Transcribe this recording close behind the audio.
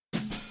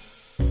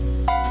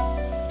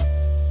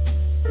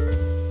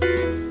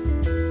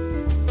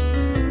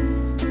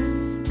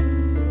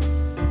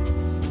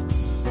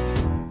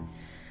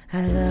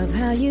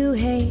Now you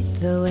hate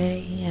the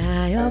way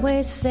I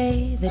always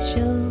say that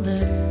you'll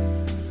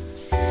learn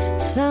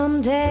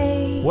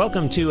someday.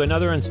 Welcome to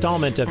another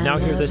installment of Now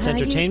Hear This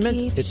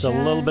Entertainment. It's a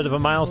little bit of a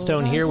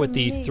milestone here with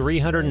the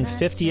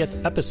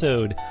 350th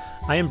episode.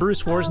 I am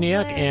Bruce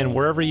Wozniak, and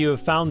wherever you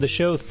have found the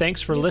show,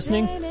 thanks for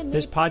listening.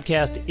 This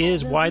podcast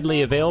is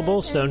widely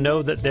available, so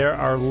know that there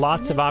are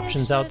lots of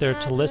options out there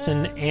to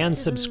listen and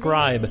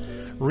subscribe.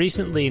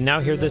 Recently, Now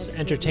Hear This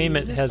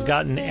Entertainment has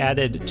gotten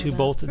added to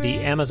both the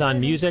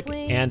Amazon Music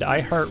and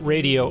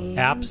iHeartRadio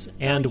apps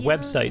and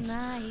websites.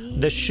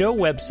 The show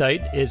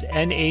website is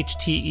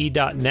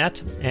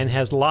NHTE.net and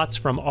has lots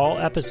from all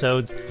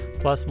episodes,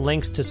 plus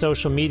links to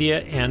social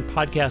media and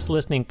podcast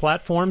listening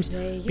platforms.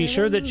 Be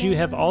sure that you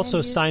have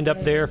also signed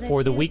up there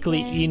for the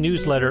weekly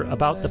e-newsletter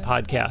about the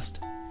podcast.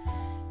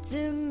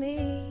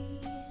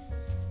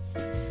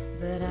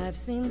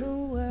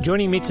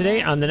 Joining me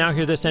today on the Now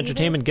Hear This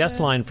Entertainment guest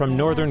line from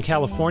Northern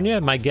California,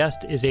 my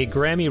guest is a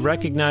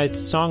Grammy-recognized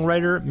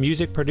songwriter,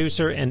 music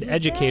producer, and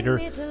educator.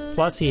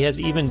 Plus, he has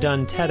even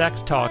done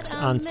TEDx talks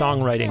on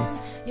songwriting.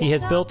 He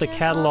has built a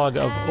catalog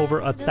of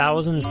over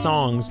 1,000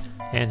 songs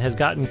and has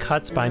gotten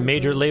cuts by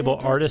major label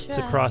artists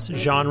across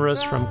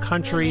genres from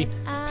country,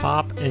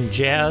 pop, and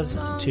jazz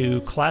to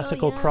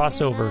classical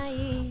crossover.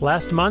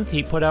 Last month,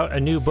 he put out a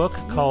new book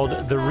called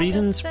The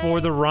Reasons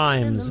for the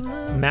Rhymes,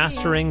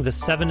 Mastering the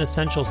 7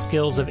 Essential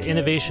Skills of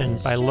Innovation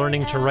by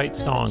Learning to Write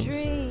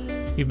Songs.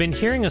 You've been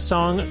hearing a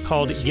song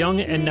called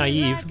Young and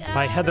Naive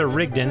by Heather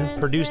Rigdon,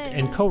 produced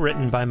and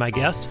co-written by my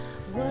guest.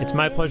 It's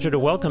my pleasure to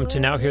welcome to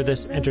Now Hear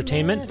This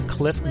Entertainment,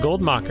 Cliff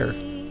Goldmacher.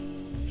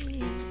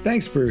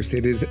 Thanks, Bruce.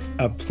 It is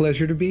a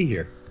pleasure to be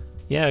here.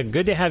 Yeah,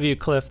 good to have you,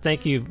 Cliff.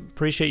 Thank you.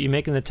 Appreciate you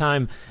making the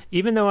time.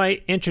 Even though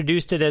I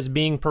introduced it as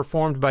being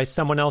performed by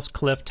someone else,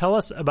 Cliff, tell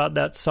us about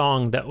that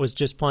song that was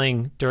just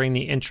playing during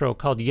the intro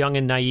called Young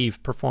and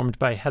Naive, performed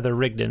by Heather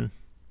Rigdon.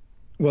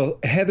 Well,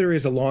 Heather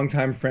is a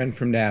longtime friend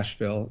from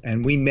Nashville,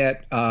 and we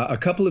met a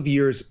couple of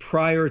years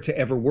prior to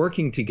ever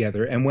working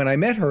together. And when I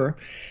met her,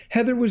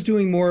 Heather was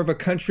doing more of a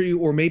country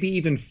or maybe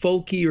even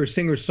folky or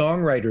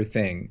singer-songwriter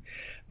thing.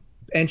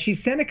 And she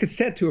sent a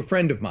cassette to a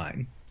friend of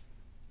mine.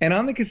 And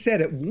on the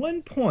cassette, at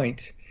one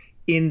point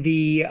in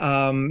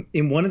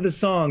one of the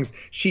songs,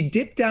 she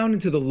dipped down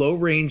into the low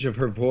range of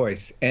her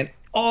voice, and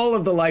all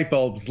of the light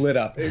bulbs lit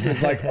up. It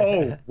was like,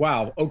 oh,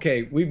 wow,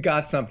 okay, we've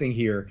got something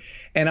here.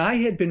 And I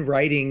had been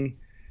writing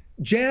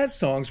jazz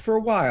songs for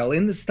a while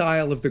in the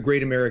style of the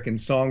Great American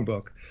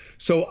Songbook.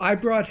 So I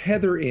brought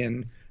Heather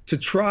in to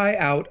try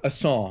out a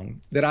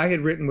song that I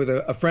had written with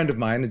a friend of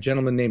mine, a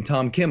gentleman named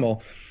Tom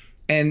Kimmel.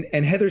 And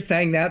Heather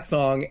sang that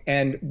song,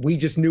 and we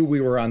just knew we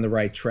were on the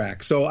right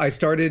track. So I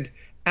started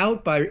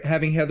out by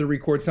having Heather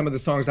record some of the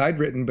songs I'd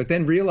written, but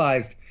then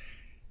realized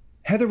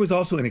Heather was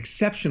also an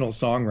exceptional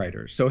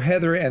songwriter. So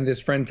Heather and this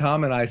friend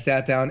Tom and I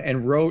sat down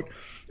and wrote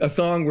a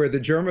song where the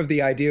germ of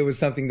the idea was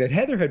something that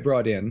Heather had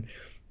brought in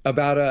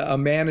about a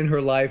man in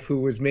her life who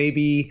was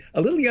maybe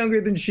a little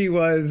younger than she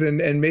was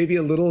and maybe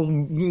a little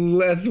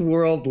less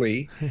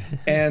worldly.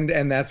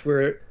 and that's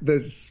where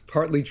this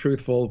partly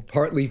truthful,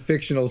 partly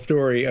fictional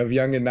story of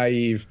Young and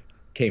Naive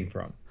came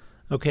from.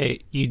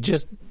 Okay,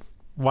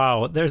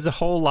 wow, there's a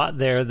whole lot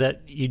there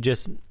that you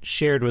just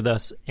shared with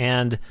us.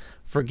 And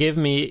forgive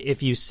me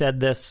if you said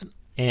this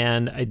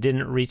and I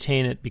didn't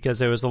retain it because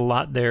there was a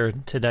lot there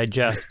to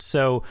digest.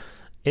 So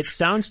it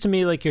sounds to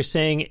me like you're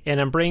saying, and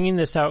I'm bringing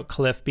this out,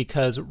 Cliff,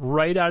 because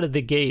right out of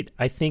the gate,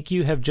 I think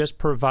you have just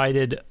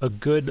provided a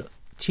good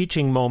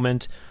teaching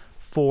moment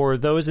for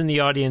those in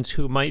the audience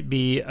who might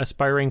be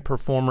aspiring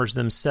performers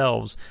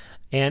themselves.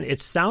 And it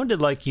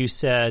sounded like you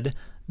said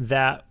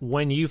that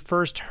when you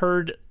first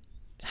heard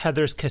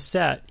Heather's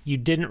cassette, you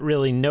didn't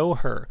really know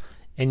her.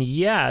 And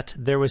yet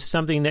there was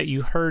something that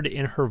you heard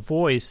in her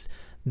voice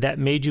that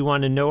made you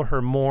want to know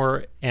her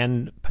more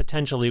and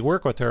potentially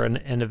work with her,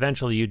 and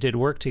eventually you did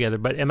work together.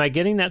 But am I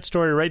getting that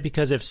story right?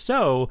 Because if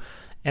so,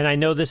 and I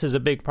know this is a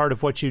big part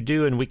of what you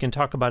do, and we can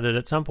talk about it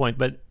at some point,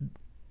 but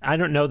I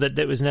don't know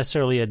that was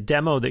necessarily a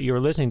demo that you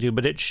were listening to,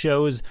 but it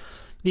shows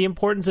the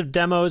importance of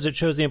demos, it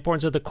shows the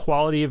importance of the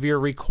quality of your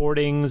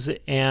recordings,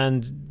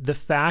 and the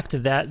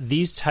fact that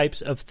these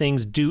types of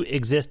things do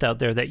exist out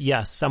there, that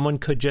yes, someone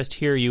could just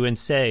hear you and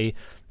say,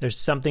 there's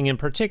something in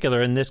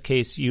particular. In this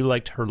case, you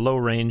liked her low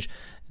range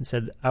and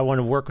said, I want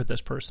to work with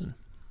this person.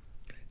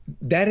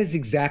 That is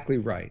exactly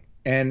right.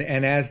 And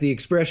as the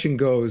expression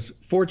goes,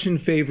 fortune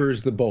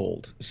favors the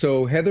bold.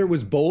 So Heather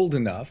was bold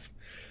enough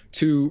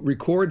to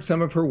record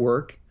some of her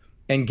work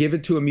and give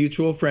it to a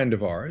mutual friend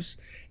of ours.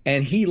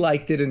 And he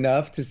liked it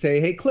enough to say,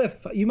 hey,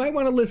 Cliff, you might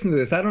want to listen to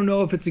this. I don't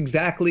know if it's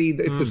exactly,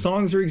 if the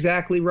songs are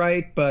exactly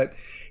right, but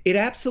it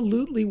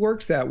absolutely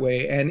works that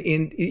way. And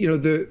in,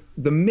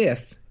 the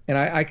myth, and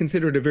I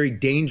consider it a very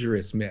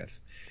dangerous myth.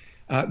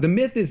 The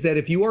myth is that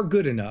if you are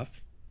good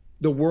enough,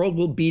 the world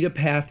will beat a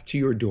path to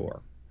your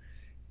door.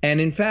 And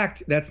in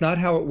fact, that's not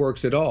how it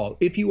works at all.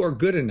 If you are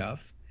good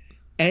enough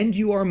and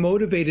you are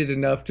motivated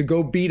enough to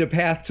go beat a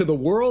path to the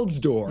world's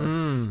door,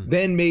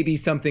 then maybe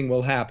something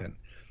will happen.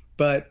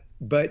 But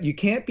but you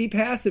can't be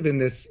passive in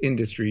this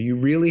industry. You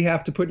really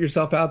have to put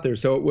yourself out there.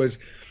 So it was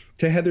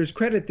to Heather's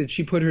credit that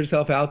she put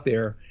herself out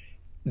there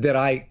that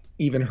I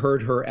even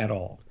heard her at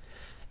all.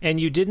 And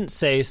you didn't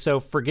say, so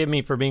forgive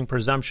me for being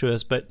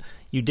presumptuous, but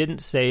you didn't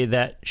say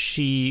that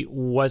she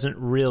wasn't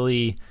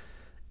really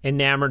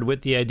enamored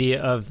with the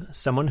idea of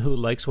someone who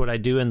likes what I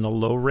do in the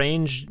low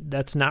range.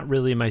 That's not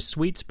really my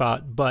sweet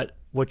spot. But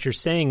what you're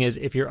saying is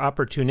if you're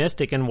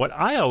opportunistic, and what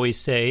I always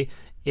say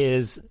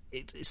is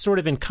it's sort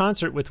of in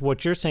concert with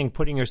what you're saying,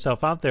 putting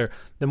yourself out there,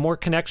 the more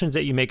connections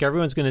that you make,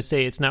 everyone's going to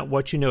say it's not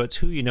what you know, it's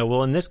who you know.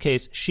 Well, in this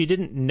case, she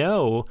didn't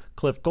know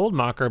Cliff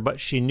Goldmacher, but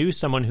she knew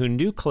someone who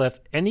knew Cliff.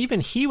 And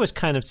even he was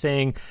kind of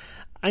saying,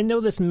 I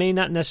know this may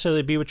not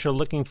necessarily be what you're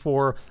looking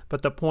for,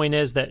 but the point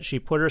is that she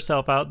put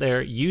herself out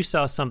there. You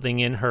saw something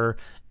in her,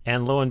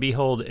 and lo and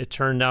behold, it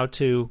turned out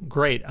to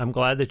great. I'm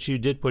glad that you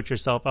did put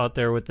yourself out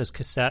there with this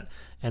cassette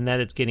and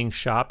that it's getting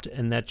shopped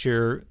and that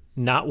you're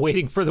not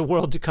waiting for the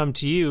world to come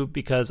to you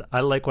because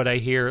I like what I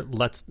hear.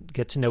 Let's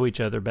get to know each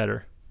other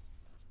better.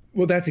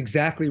 Well, that's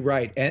exactly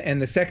right.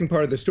 And the second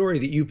part of the story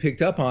that you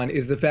picked up on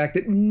is the fact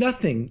that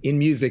nothing in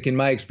music, in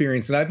my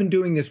experience, and I've been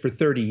doing this for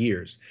 30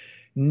 years,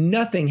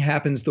 nothing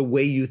happens the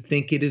way you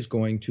think it is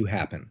going to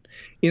happen.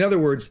 In other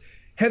words,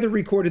 Heather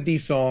recorded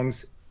these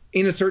songs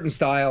in a certain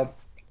style.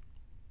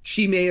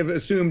 She may have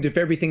assumed if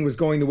everything was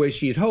going the way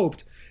she had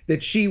hoped,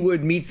 that she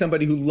would meet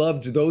somebody who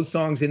loved those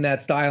songs in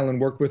that style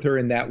and work with her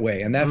in that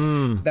way. And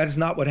that is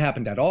not what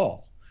happened at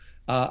all.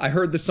 I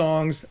heard the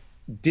songs,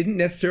 didn't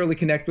necessarily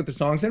connect with the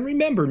songs. And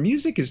remember,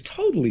 music is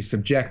totally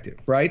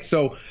subjective, right?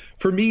 So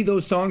for me,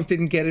 those songs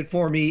didn't get it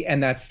for me,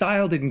 and that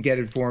style didn't get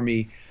it for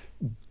me.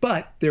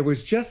 But there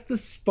was just the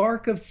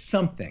spark of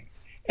something.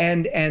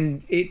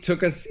 And it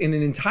took us in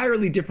an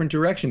entirely different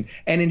direction.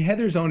 And in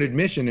Heather's own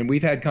admission, and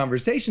we've had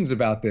conversations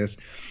about this,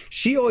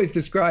 she always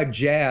described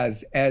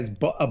jazz as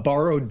a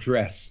borrowed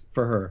dress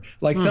for her.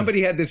 Like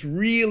somebody had this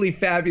really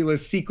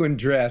fabulous sequin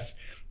dress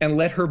and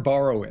let her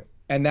borrow it.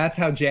 And that's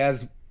how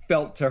jazz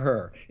felt to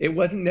her. It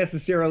wasn't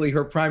necessarily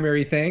her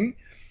primary thing,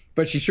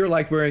 but she sure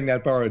liked wearing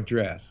that borrowed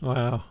dress.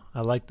 Wow.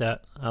 I like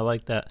that. I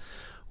like that.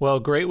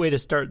 Well, great way to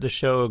start the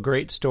show. A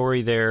great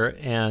story there.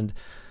 And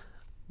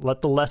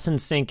let the lesson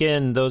sink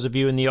in, those of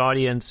you in the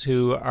audience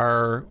who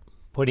are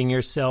putting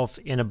yourself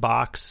in a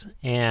box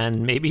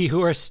and maybe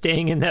who are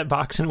staying in that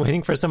box and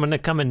waiting for someone to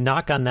come and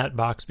knock on that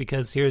box,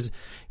 because here's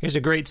a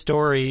great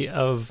story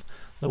of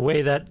the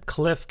way that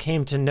Cliff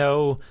came to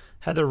know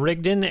Heather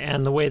Rigdon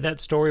and the way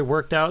that story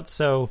worked out.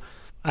 So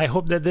I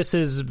hope that this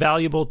is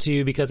valuable to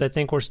you, because I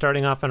think we're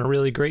starting off on a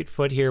really great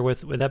foot here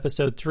with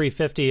episode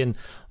 350. And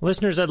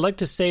listeners, I'd like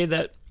to say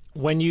that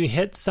when you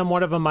hit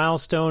somewhat of a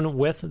milestone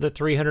with the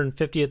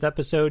 350th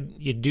episode,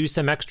 you do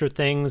some extra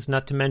things,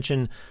 not to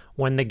mention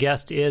when the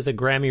guest is a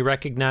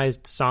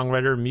Grammy-recognized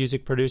songwriter,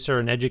 music producer,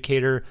 and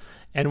educator.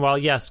 And while,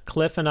 yes,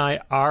 Cliff and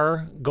I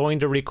are going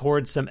to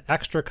record some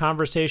extra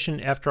conversation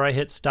after I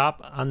hit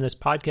stop on this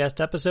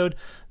podcast episode,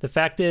 the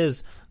fact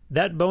is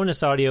that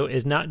bonus audio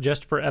is not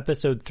just for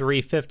episode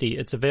 350.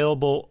 It's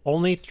available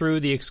only through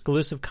the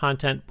exclusive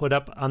content put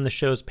up on the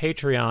show's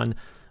Patreon,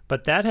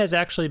 but that has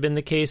actually been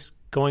the case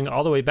going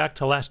all the way back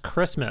to last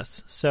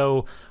Christmas.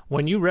 So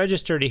when you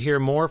register to hear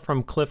more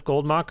from Cliff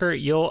Goldmacher,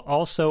 you'll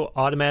also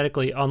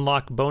automatically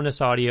unlock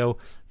bonus audio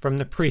from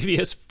the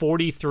previous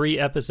 43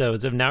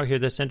 episodes of Now Hear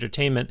This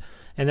Entertainment.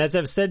 And as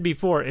I've said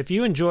before, if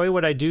you enjoy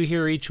what I do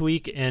here each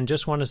week and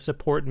just want to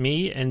support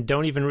me and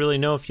don't even really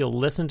know if you'll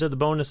listen to the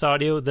bonus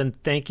audio, then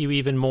thank you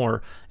even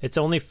more. It's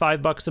only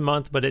 $5 a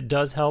month, but it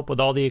does help with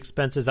all the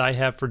expenses I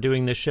have for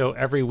doing this show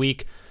every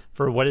week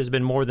for what has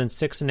been more than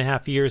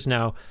 6.5 years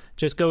now.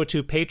 Just go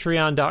to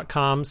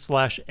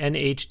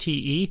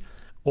patreon.com/NHTE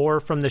or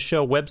from the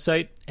show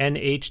website,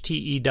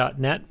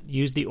 nhte.net.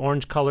 Use the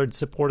orange-colored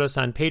Support Us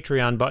on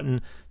Patreon button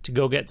to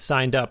go get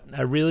signed up.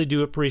 I really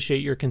do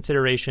appreciate your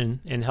consideration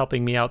in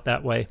helping me out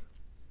that way.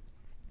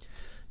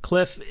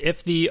 Cliff,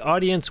 if the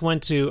audience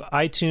went to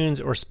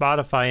iTunes or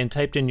Spotify and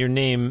typed in your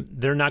name,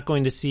 they're not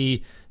going to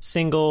see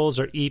singles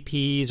or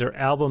EPs or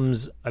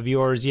albums of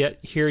yours, yet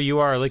here you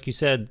are, like you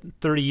said,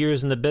 30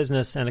 years in the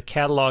business and a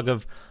catalog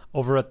of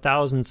over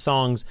 1,000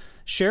 songs.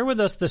 Share with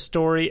us the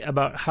story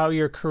about how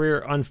your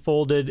career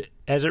unfolded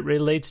as it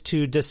relates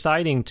to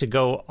deciding to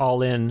go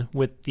all in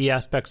with the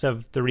aspects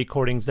of the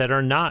recordings that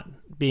are not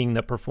being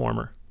the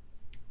performer.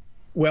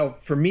 Well,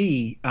 for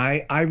me,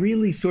 I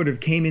really sort of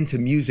came into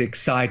music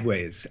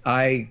sideways.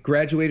 I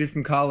graduated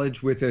from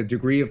college with a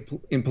degree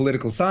in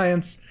political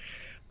science.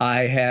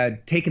 I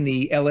had taken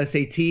the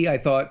LSAT. I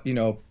thought,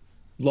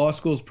 law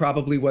school's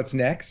probably what's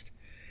next.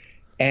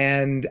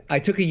 And I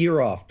took a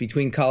year off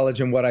between college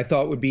and what I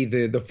thought would be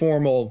the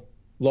formal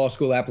law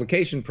school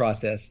application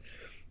process.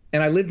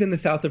 And I lived in the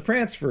south of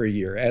France for a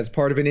year as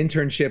part of an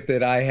internship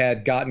that I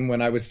had gotten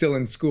when I was still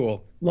in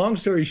school. Long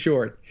story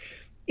short,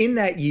 in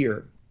that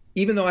year,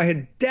 even though I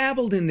had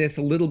dabbled in this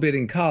a little bit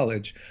in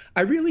college,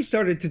 I really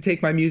started to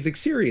take my music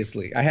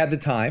seriously. I had the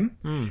time.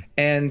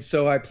 And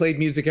so I played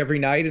music every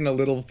night in a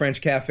little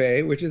French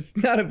cafe, which is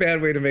not a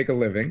bad way to make a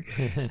living,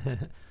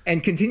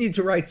 and continued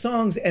to write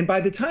songs. And by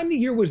the time the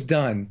year was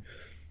done,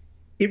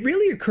 it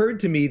really occurred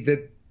to me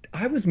that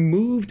I was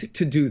moved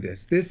to do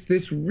this.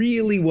 This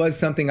really was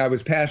something I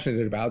was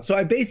passionate about. So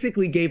I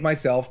basically gave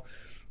myself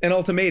an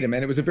ultimatum,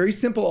 and it was a very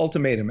simple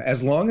ultimatum.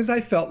 As long as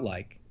I felt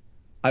like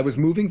I was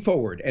moving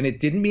forward, and it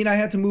didn't mean I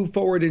had to move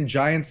forward in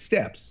giant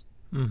steps,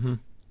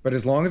 but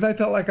as long as I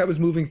felt like I was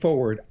moving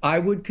forward, I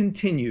would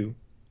continue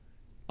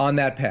on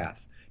that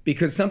path.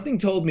 Because something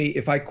told me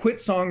if I quit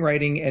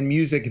songwriting and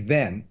music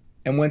then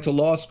and went to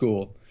law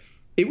school,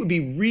 it would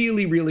be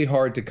really, really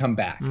hard to come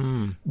back.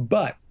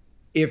 But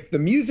if the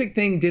music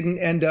thing didn't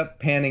end up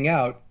panning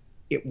out,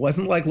 it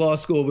wasn't like law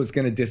school was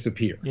going to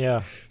disappear.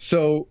 Yeah.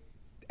 So,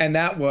 and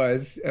that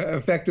was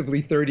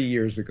effectively 30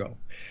 years ago.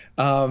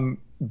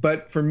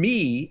 But for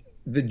me,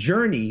 the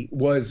journey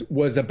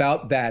was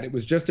about that. It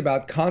was just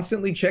about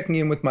constantly checking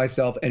in with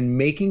myself and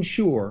making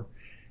sure,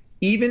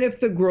 even if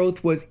the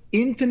growth was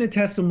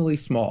infinitesimally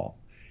small,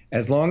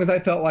 as long as I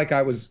felt like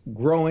I was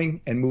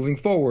growing and moving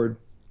forward,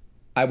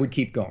 I would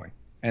keep going.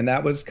 And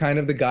that was kind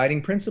of the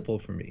guiding principle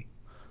for me.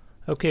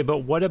 Okay, but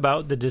what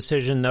about the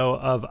decision, though,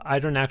 of I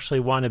don't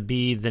actually want to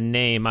be the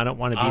name. I don't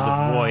want to be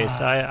the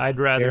voice. I'd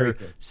rather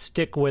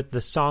stick with the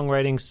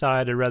songwriting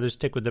side. I'd rather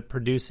stick with the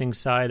producing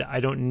side. I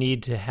don't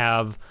need to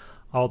have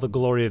all the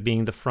glory of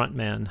being the front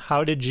man.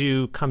 How did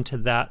you come to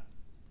that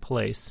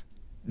place?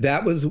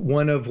 That was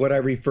one of what I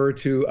refer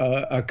to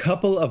a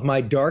couple of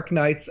my dark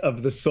nights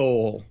of the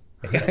soul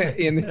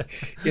in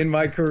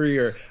my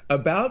career.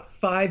 About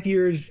 5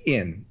 years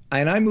in,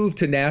 and I moved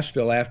to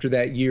Nashville after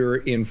that year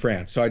in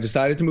France. So I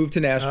decided to move to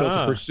Nashville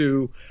to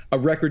pursue a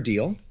record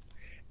deal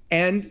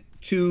and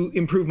to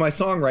improve my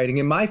songwriting.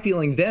 And my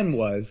feeling then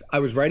was I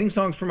was writing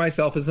songs for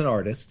myself as an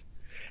artist,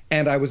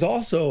 and I was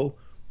also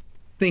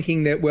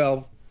thinking that,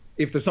 well,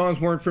 if the songs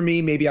weren't for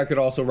me, maybe I could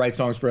also write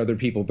songs for other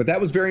people. But that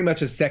was very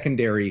much a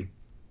secondary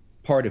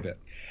part of it.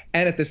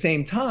 And at the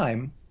same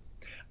time,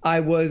 I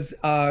was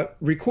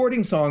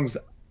recording songs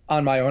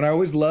on my own. I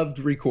always loved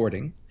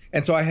recording.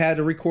 And so I had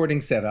a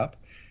recording set up.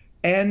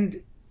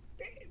 And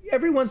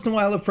every once in a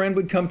while, a friend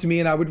would come to me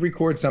and I would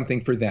record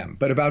something for them.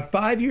 But about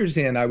 5 years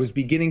in, I was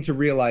beginning to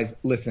realize,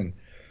 listen,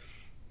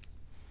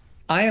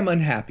 I am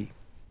unhappy.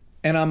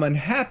 And I'm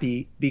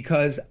unhappy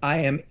because I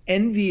am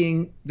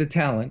envying the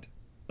talent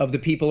of the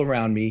people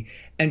around me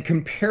and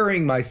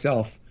comparing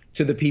myself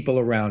to the people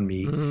around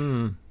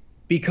me.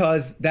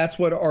 Because that's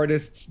what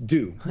artists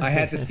do. I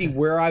had to see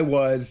where I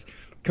was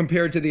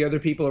compared to the other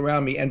people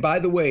around me. And by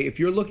the way, if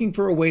you're looking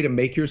for a way to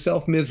make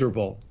yourself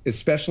miserable,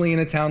 especially in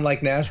a town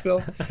like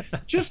Nashville,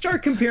 just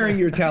start comparing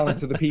your talent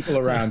to the people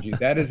around you.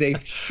 That is a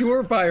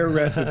surefire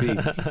recipe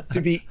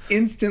to be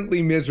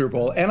instantly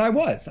miserable. And I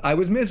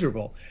was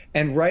miserable.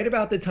 And right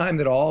about the time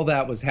that all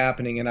that was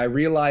happening, and I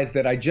realized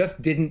that I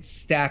just didn't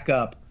stack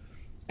up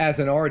as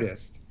an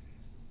artist,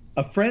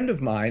 a friend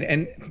of mine,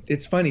 and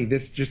it's funny,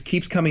 this just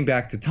keeps coming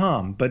back to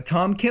Tom, but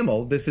Tom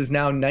Kimmel, this is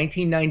now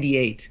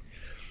 1998.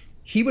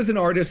 He was an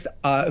artist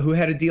who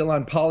had a deal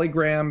on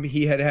Polygram.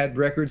 He had had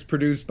records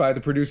produced by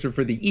the producer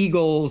for the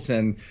Eagles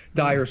and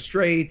Dire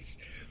Straits.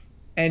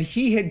 And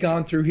he had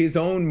gone through his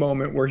own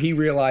moment where he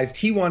realized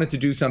he wanted to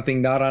do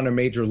something not on a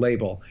major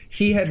label.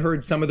 He had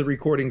heard some of the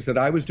recordings that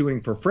I was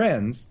doing for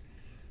friends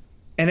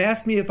and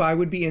asked me if I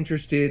would be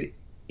interested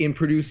in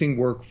producing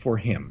work for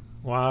him.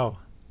 Wow.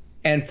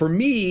 And for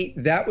me,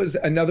 that was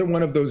another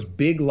one of those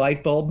big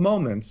light bulb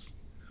moments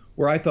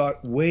where I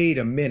thought, wait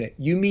a minute,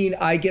 you mean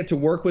I get to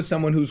work with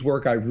someone whose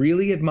work I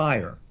really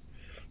admire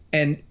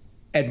and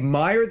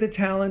admire the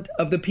talent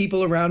of the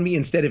people around me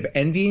instead of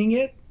envying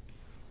it?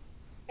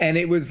 And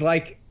it was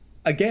like,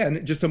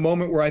 again, just a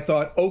moment where I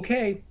thought,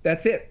 okay,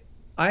 that's it.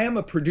 I am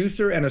a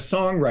producer and a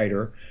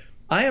songwriter.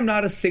 I am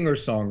not a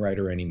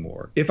singer-songwriter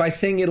anymore. If I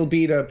sing, it'll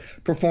be to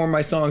perform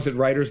my songs at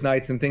writers'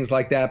 nights and things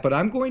like that. But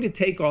I'm going to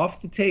take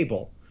off the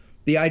table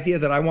the idea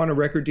that I want a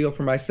record deal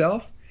for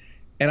myself,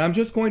 and I'm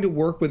just going to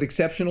work with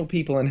exceptional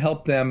people and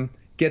help them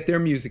get their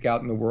music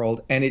out in the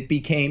world. And it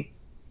became,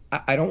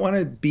 I don't want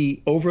to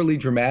be overly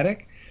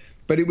dramatic,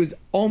 but it was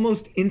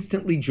almost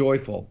instantly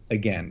joyful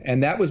again.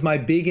 And that was my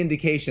big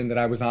indication that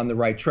I was on the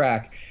right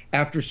track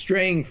after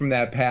straying from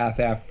that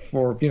path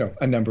for,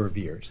 a number of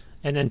years.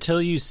 And until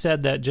you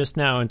said that just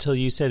now, until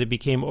you said it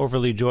became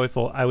overly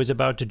joyful, I was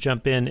about to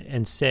jump in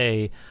and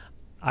say,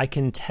 I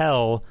can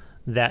tell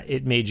that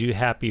it made you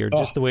happier,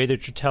 just the way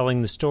that you're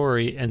telling the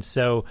story. And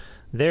so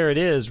there it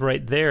is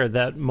right there,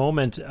 that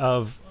moment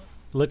of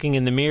looking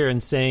in the mirror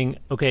and saying,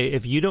 okay,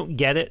 if you don't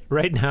get it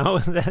right now,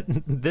 that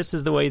this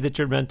is the way that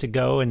you're meant to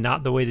go and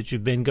not the way that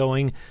you've been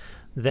going,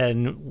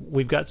 then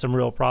we've got some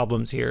real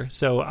problems here.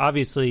 So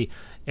obviously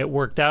it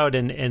worked out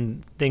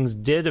and things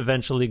did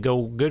eventually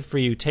go good for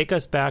you. Take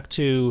us back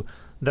to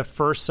the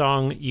first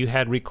song you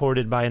had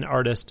recorded by an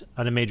artist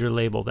on a major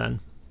label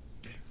then.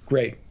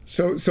 Great.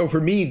 So for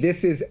me,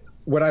 this is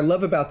what I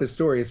love about this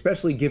story,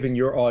 especially given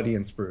your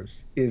audience,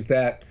 Bruce, is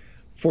that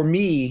for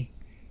me,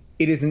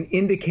 it is an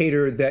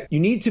indicator that you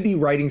need to be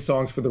writing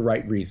songs for the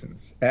right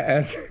reasons.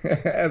 As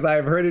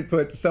I've heard it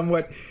put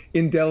somewhat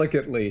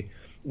indelicately,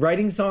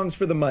 writing songs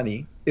for the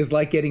money is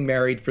like getting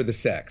married for the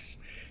sex.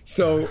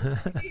 So,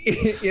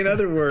 in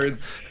other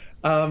words,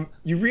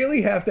 you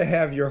really have to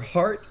have your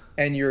heart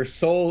and your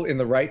soul in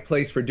the right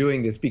place for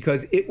doing this,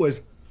 because it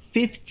was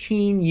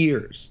 15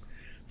 years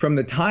from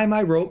the time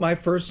I wrote my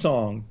first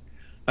song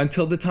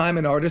until the time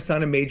an artist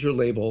on a major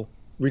label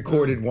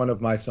recorded one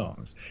of my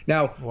songs.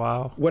 Now,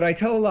 wow. What I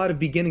tell a lot of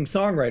beginning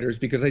songwriters,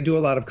 because I do a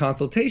lot of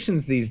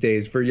consultations these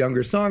days for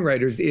younger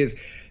songwriters, is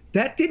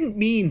that didn't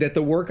mean that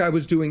the work I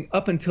was doing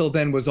up until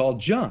then was all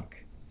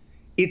junk.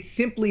 It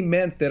simply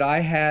meant that I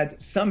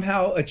had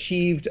somehow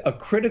achieved a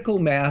critical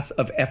mass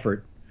of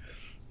effort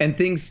and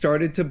things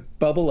started to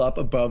bubble up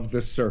above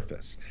the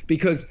surface.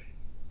 Because,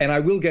 and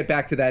I will get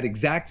back to that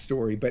exact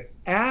story, but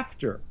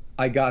after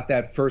I got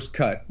that first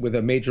cut with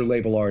a major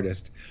label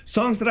artist,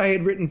 songs that I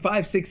had written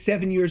 5, 6,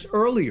 7 years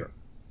earlier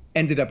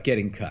ended up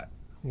getting cut.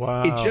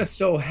 Wow. It just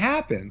so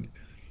happened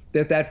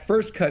that that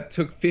first cut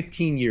took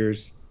 15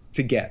 years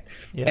to get.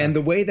 Yeah. And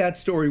the way that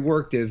story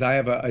worked is I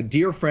have a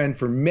dear friend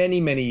for many,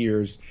 many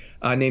years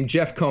named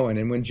Jeff Cohen.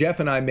 And when Jeff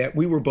and I met,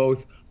 we were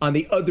both on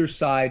the other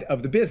side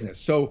of the business.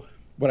 So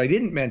what I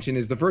didn't mention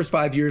is the first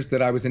 5 years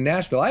that I was in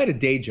Nashville, I had a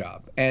day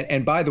job.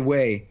 And by the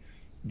way,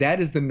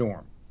 that is the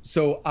norm.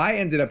 So I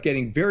ended up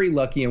getting very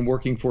lucky and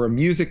working for a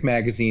music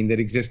magazine that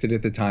existed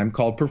at the time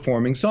called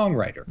Performing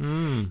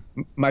Songwriter.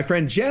 My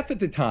friend Jeff at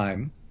the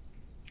time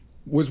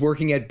was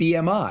working at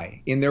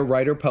BMI in their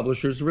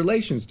writer-publishers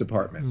relations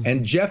department.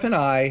 And Jeff and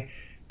I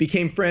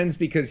became friends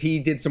because he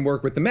did some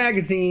work with the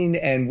magazine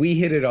and we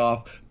hit it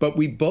off, but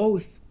we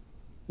both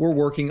were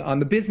working on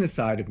the business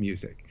side of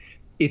music.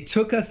 It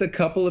took us a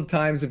couple of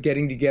times of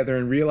getting together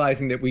and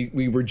realizing that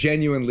we were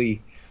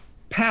genuinely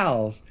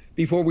pals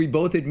before we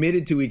both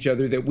admitted to each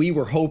other that we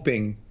were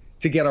hoping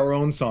to get our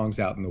own songs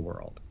out in the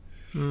world.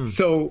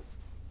 So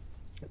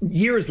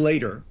years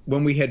later,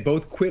 when we had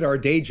both quit our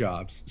day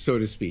jobs, so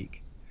to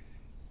speak,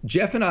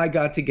 Jeff and I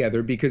got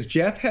together because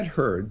Jeff had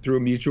heard through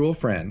a mutual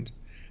friend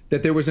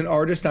that there was an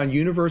artist on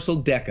Universal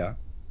Decca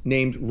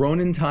named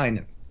Ronan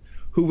Tynan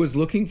who was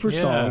looking for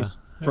songs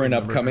for an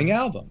upcoming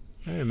album.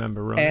 I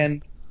remember Ronan.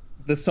 And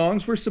the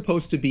songs were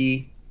supposed to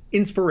be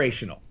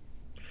inspirational.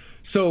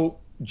 So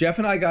Jeff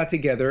and I got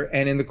together,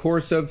 and in the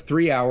course of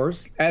 3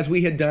 hours, as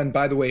we had done,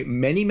 by the way,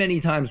 many, many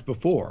times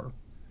before,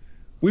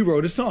 we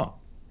wrote a song.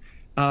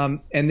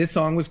 And this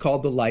song was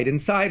called The Light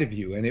Inside of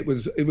You. And it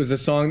was a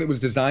song that was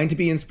designed to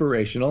be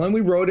inspirational. And we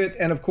wrote it.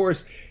 And of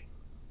course,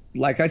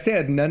 like I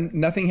said,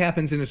 nothing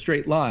happens in a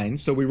straight line.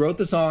 So we wrote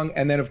the song.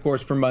 And then, of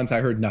course, for months,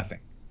 I heard nothing.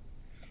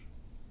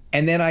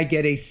 And then I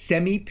get a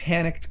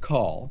semi-panicked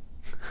call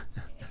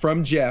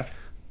from Jeff.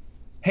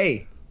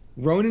 Hey,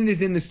 Ronan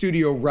is in the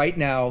studio right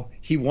now.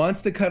 He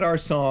wants to cut our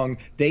song.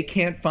 They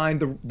can't find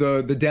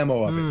the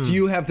demo of it. Do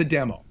you have the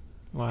demo?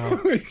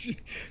 Wow.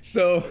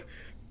 So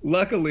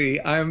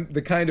luckily, I'm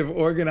the kind of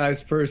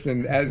organized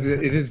person, as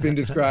it has been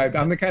described.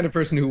 I'm the kind of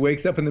person who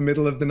wakes up in the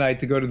middle of the night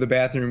to go to the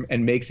bathroom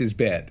and makes his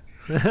bed.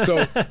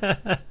 So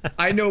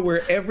I know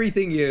where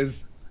everything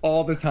is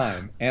all the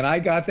time. And I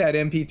got that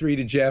MP3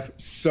 to Jeff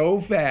so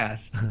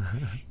fast.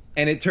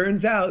 And it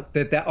turns out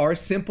that our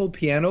simple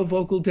piano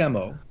vocal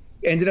demo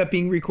ended up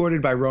being recorded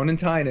by Ronan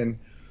Tynan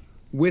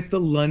with the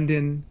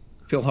London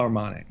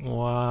Philharmonic.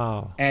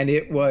 Wow. And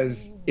it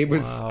was,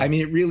 wow. I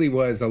mean, it really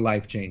was a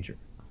life changer.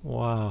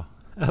 Wow.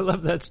 I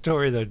love that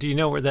story, though. Do you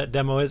know where that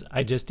demo is?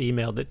 I just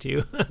emailed it to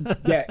you.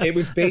 Yeah, it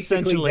was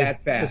basically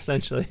that fast.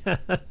 Essentially.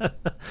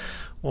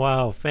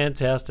 Wow,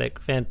 fantastic,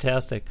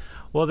 fantastic.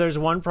 Well, there's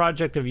one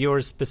project of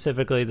yours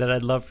specifically that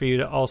I'd love for you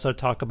to also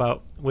talk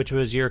about, which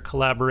was your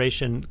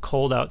collaboration,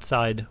 Cold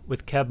Outside,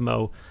 with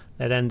Kebmo,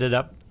 that ended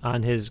up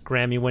on his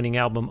Grammy-winning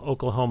album,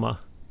 Oklahoma.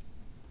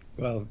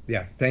 Well,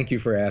 yeah, thank you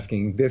for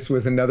asking. This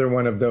was another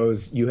one of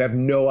those, you have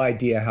no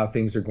idea how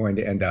things are going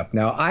to end up.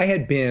 Now, I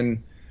had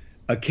been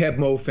a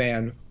Kebmo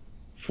fan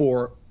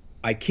for,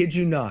 I kid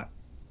you not,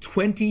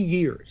 20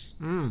 years.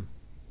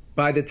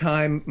 By the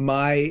time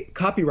my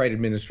copyright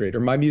administrator,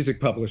 my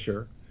music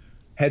publisher,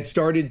 had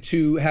started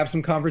to have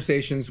some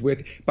conversations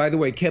with, by the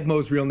way,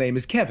 Kebmo's real name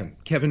is Kevin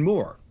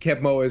Moore.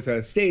 Kebmo is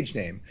a stage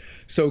name.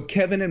 So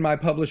Kevin and my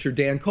publisher,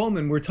 Dan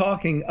Coleman, were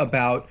talking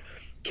about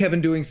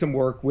Kevin doing some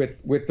work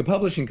with the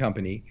publishing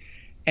company.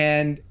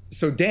 And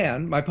so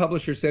Dan, my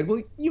publisher, said,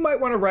 well, you might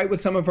want to write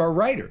with some of our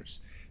writers.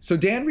 So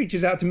Dan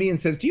reaches out to me and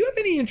says, do you have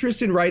any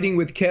interest in writing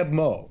with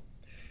Kebmo?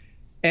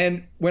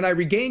 And when I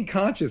regained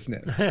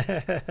consciousness,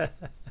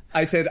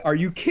 I said, are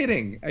you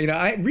kidding? You know,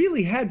 I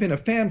really had been a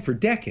fan for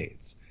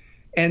decades.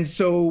 And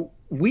so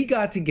we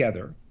got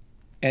together,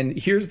 and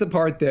here's the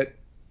part that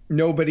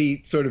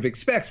nobody sort of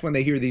expects when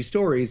they hear these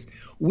stories.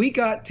 We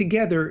got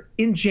together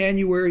in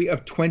January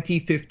of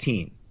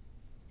 2015.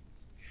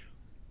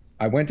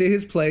 I went to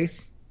his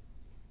place.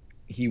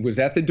 He was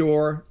at the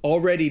door.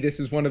 Already, this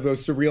is one of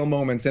those surreal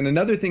moments. And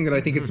another thing that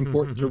I think it's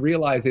important to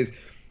realize is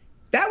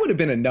that would have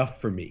been enough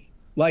for me.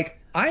 Like,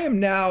 I am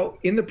now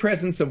in the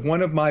presence of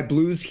one of my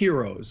blues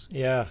heroes.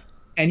 Yeah.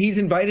 And he's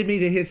invited me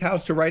to his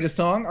house to write a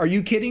song. Are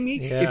you kidding me?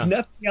 Yeah. If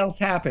nothing else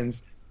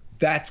happens,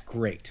 that's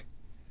great.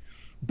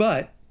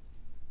 But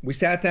we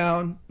sat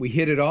down, we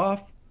hit it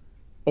off.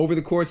 Over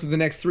the course of the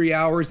next 3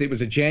 hours, it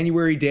was a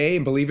January day,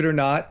 and believe it or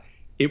not,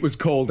 it was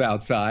cold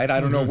outside. I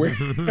don't know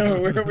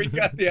where we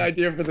got the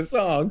idea for the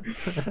song.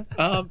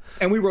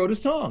 And we wrote a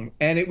song,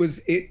 and it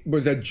was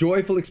a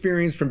joyful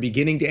experience from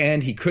beginning to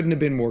end. He couldn't have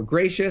been more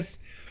gracious.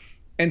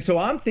 And so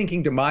I'm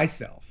thinking to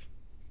myself,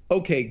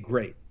 okay,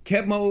 great.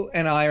 Kebmo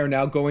and I are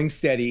now going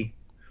steady.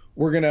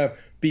 We're going to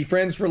be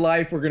friends for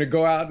life. We're going to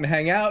go out and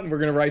hang out, and we're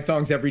going to write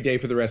songs every day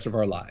for the rest of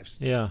our lives.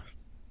 Yeah.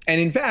 And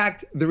in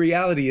fact, the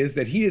reality is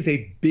that he is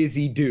a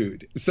busy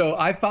dude. So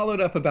I followed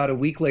up about a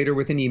week later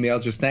with an email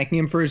just thanking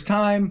him for his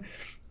time.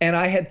 And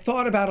I had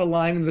thought about a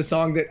line in the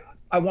song that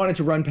I wanted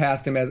to run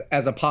past him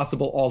as a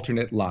possible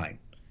alternate line.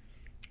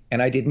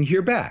 And I didn't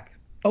hear back.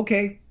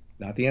 Okay,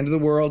 not the end of the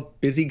world.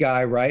 Busy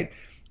guy, right?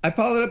 I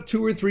followed up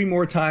 2 or 3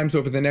 more times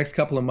over the next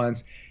couple of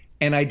months,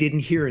 and I didn't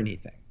hear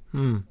anything.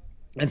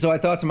 And so I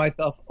thought to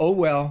myself, oh,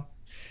 well,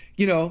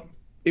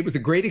 it was a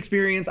great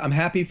experience. I'm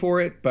happy for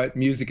it, but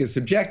music is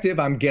subjective.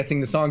 I'm guessing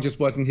the song just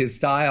wasn't his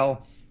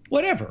style,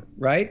 whatever,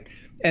 right?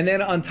 And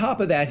then on top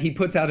of that, he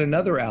puts out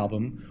another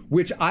album,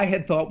 which I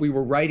had thought we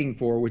were writing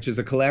for, which is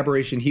a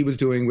collaboration he was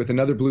doing with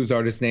another blues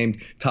artist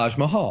named Taj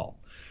Mahal.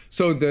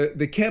 So the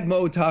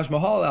Kebmo Taj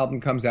Mahal album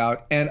comes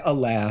out, and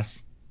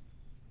alas,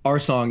 our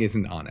song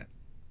isn't on it.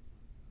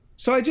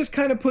 So I just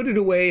kind of put it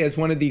away as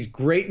one of these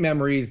great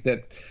memories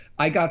that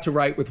I got to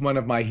write with one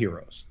of my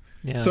heroes.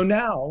 Yeah. So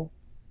now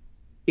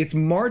it's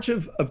March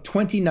of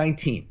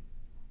 2019.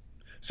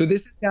 So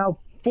this is now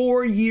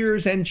 4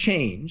 years and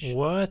change.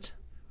 What?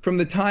 From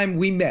the time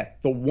we met,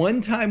 the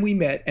one time we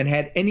met and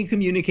had any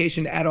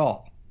communication at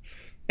all.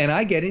 And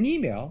I get an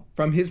email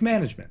from his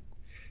management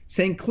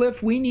saying,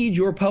 Cliff, we need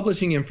your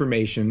publishing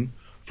information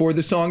for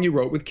the song you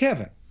wrote with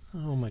Kevin.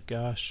 Oh my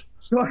gosh.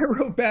 So I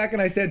wrote back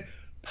and I said,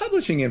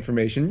 publishing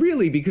information,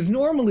 really? Because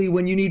normally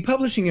when you need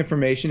publishing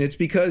information, it's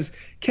because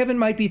Kevin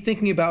might be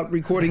thinking about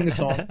recording the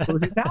song for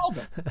his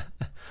album.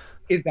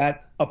 Is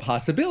that a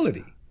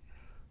possibility?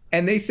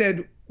 And they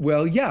said,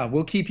 well, yeah,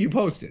 we'll keep you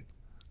posted.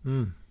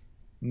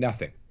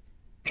 Nothing.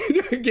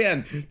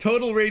 Again,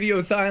 total radio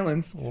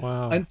silence.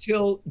 Wow.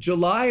 Until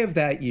July of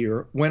that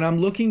year, when I'm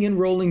looking in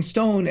Rolling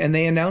Stone and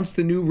they announced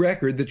the new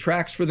record, the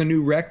tracks for the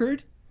new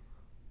record,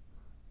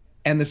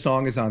 and the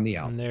song is on the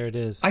album. And there it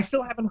is. I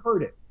still haven't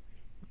heard it.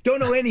 Don't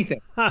know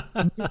anything.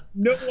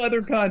 No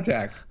other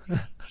contact.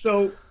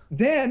 So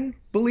then,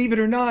 believe it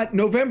or not,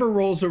 November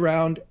rolls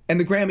around and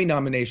the Grammy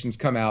nominations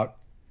come out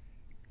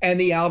and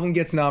the album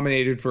gets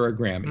nominated for a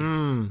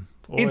Grammy.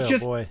 It's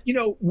just,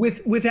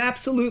 with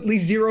absolutely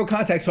zero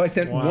contact. So I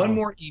sent one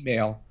more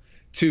email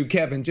to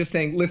Kevin just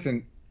saying,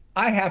 listen,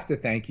 I have to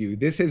thank you.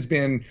 This has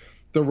been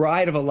the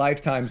ride of a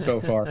lifetime so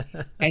far.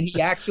 And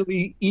he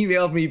actually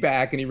emailed me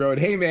back and he wrote,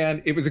 hey,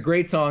 man, it was a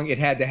great song. It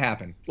had to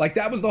happen. Like,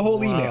 that was the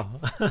whole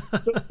email.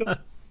 So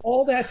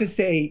all that to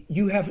say,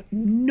 you have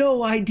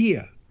no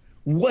idea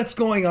what's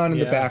going on in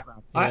the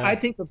background. Yeah. I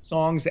think of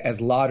songs as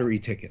lottery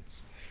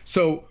tickets.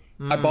 So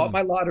I bought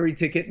my lottery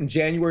ticket in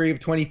January of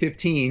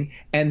 2015.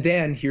 And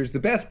then here's the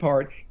best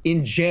part.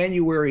 In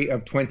January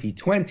of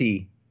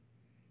 2020,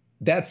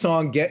 that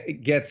song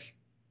gets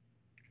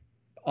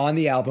on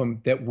the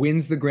album that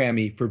wins the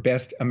Grammy for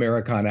Best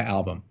Americana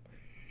Album.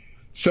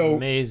 So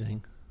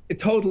amazing.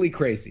 It's totally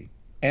crazy.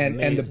 And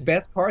the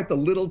best part, the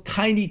little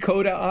tiny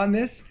coda on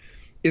this,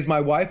 is my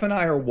wife and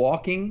I are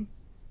walking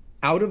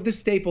out of the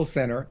Staples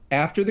Center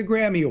after the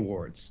Grammy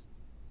Awards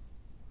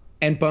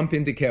and bump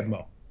into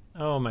Kebmo.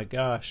 Oh my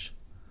gosh.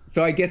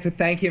 So I get to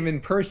thank him in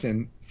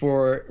person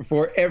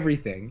for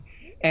everything.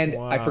 And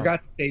I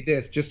forgot to say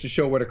this just to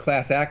show what a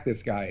class act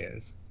this guy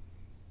is.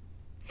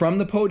 From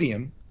the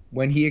podium,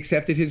 when he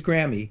accepted his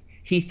Grammy,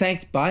 he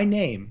thanked by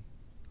name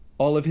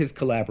all of his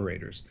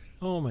collaborators.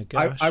 Oh, my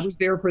gosh. I was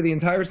there for the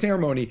entire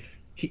ceremony.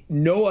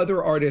 No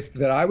other artist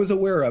that I was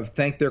aware of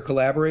thanked their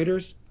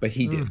collaborators, but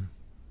he did.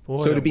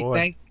 Boy, so to be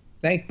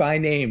thanked by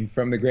name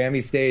from the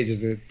Grammy stage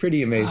is a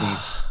pretty amazing.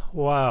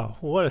 Wow.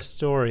 What a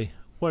story.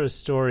 What a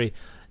story.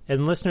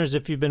 And listeners,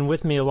 if you've been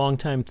with me a long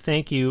time,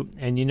 thank you.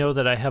 And you know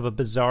that I have a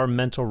bizarre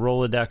mental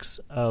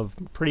Rolodex of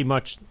pretty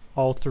much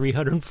all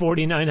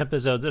 349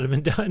 episodes that have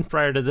been done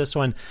prior to this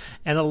one.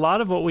 And a lot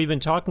of what we've been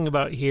talking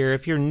about here,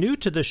 if you're new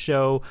to the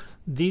show,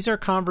 these are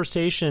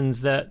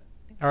conversations that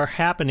are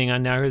happening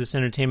on Now Hear This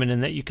Entertainment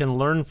and that you can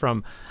learn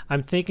from.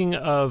 I'm thinking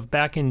of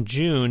back in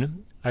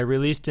June, I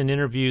released an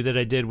interview that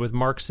I did with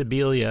Mark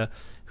Sibilia,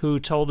 who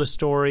told a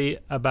story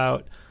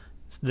about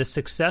the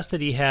success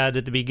that he had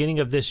at the beginning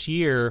of this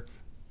year,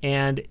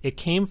 and it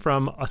came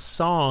from a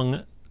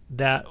song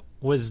that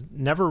was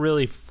never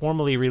really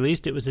formally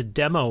released. It was a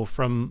demo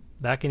from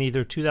back in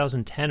either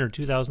 2010 or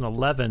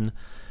 2011.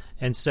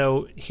 And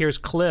so here's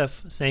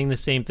Cliff saying the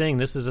same thing.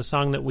 This is a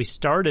song that we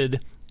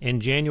started in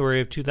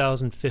January of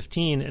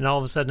 2015, and all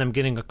of a sudden I'm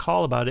getting a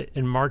call about it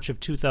in March of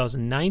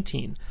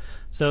 2019.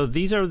 So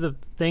these are the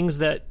things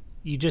that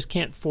you just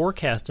can't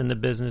forecast in the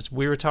business.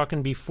 We were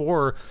talking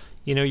before,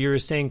 you were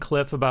saying,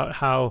 Cliff, about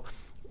how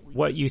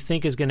what you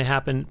think is going to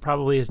happen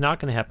probably is not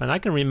going to happen. I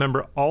can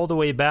remember all the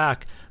way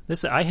back,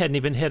 I hadn't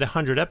even hit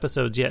 100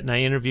 episodes yet, and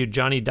I interviewed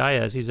Johnny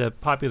Diaz. He's a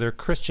popular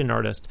Christian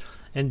artist,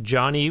 and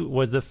Johnny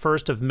was the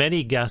first of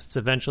many guests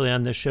eventually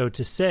on this show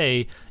to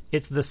say,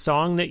 it's the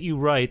song that you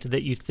write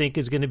that you think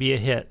is going to be a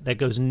hit that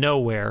goes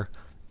nowhere,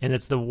 and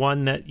it's the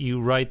one that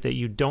you write that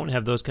you don't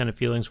have those kind of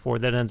feelings for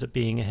that ends up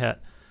being a hit.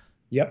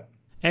 Yep.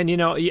 And,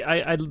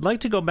 I'd like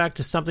to go back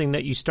to something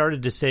that you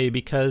started to say,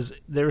 because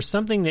there was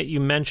something that you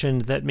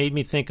mentioned that made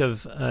me think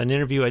of an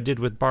interview I did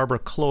with Barbara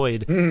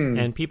Cloyd.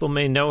 And people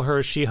may know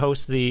her. She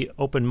hosts the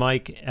open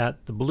mic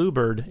at the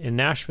Bluebird in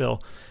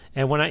Nashville.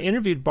 And when I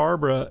interviewed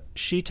Barbara,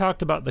 she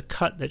talked about the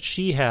cut that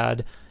she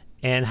had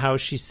and how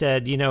she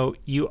said,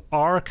 you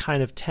are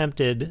kind of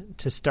tempted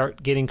to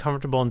start getting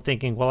comfortable and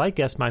thinking, well, I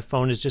guess my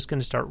phone is just going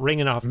to start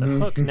ringing off the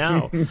hook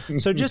now.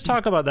 So just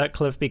talk about that,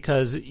 Cliff,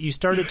 because you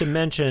started to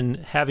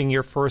mention having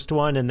your first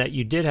one and that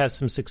you did have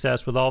some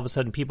success with all of a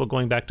sudden people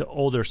going back to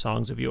older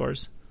songs of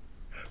yours.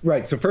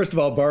 Right. So first of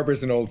all,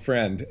 Barbara's an old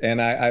friend,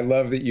 and I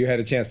love that you had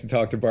a chance to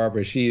talk to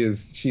Barbara.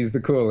 She's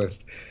the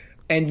coolest.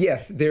 And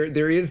yes,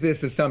 there is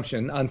this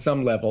assumption on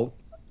some level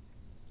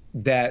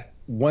that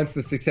once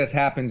the success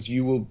happens,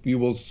 you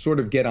will sort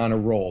of get on a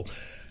roll.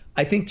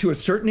 I think to a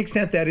certain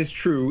extent that is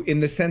true,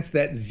 in the sense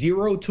that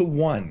 0 to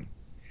 1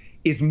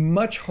 is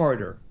much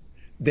harder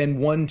than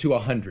 1 to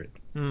 100.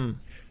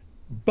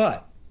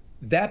 But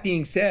that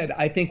being said,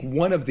 I think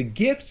one of the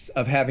gifts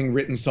of having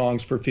written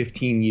songs for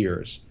 15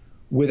 years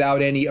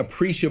without any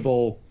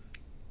appreciable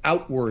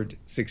outward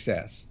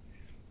success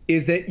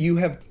is that you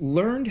have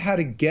learned how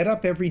to get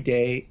up every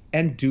day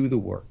and do the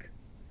work.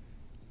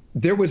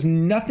 There was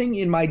nothing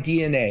in my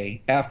DNA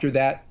after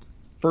that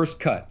first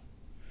cut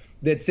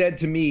that said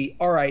to me,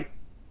 all right,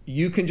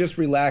 you can just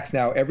relax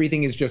now.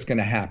 Everything is just going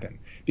to happen.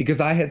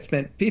 Because I had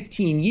spent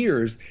 15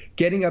 years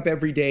getting up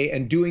every day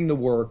and doing the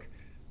work,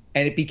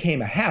 and it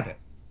became a habit.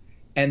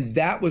 And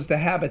that was the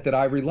habit that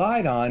I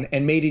relied on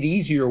and made it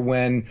easier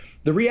when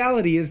the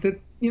reality is that,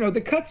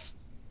 the cuts,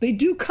 they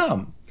do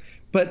come.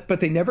 But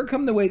they never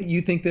come the way that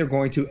you think they're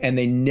going to, and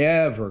they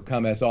never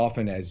come as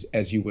often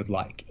as you would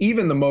like.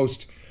 Even the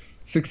most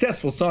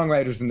successful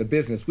songwriters in the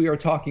business, we are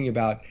talking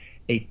about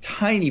a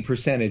tiny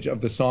percentage of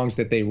the songs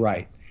that they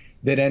write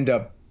that end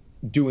up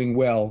doing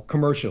well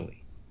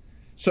commercially.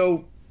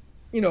 So,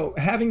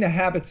 having the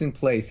habits in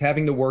place,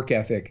 having the work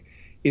ethic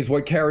is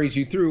what carries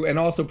you through and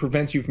also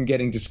prevents you from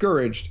getting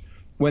discouraged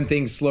when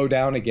things slow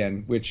down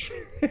again, which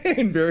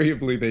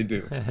invariably they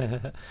do.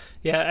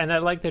 Yeah, and I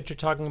like that you're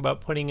talking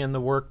about putting in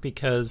the work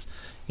because,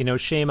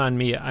 shame on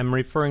me. I'm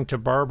referring to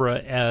Barbara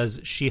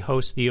as she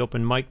hosts the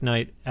open mic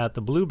night at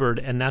the Bluebird,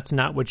 and that's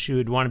not what she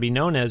would want to be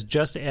known as,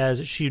 just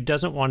as she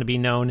doesn't want to be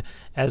known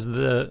as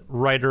the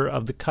writer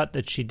of the cut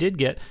that she did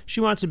get.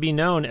 She wants to be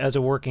known as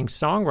a working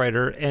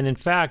songwriter, and in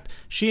fact,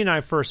 she and I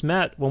first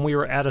met when we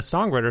were at a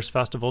songwriters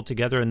festival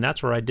together, and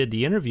that's where I did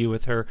the interview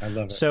with her. I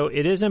love it. So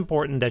it is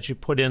important that you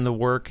put in the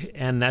work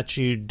and that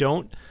you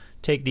don't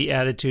take the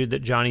attitude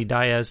that Johnny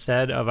Diaz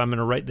said of, I'm going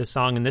to write this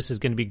song and this is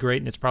going to be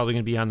great and it's probably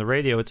going to be on the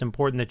radio. It's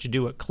important that you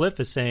do what Cliff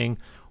is saying,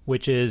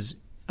 which is,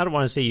 I don't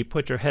want to say you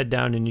put your head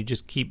down and you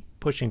just keep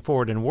pushing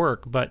forward and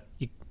work, but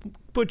you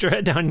put your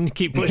head down and you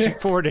keep pushing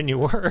forward and you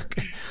work.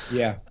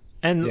 Yeah.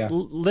 And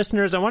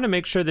listeners, I want to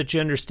make sure that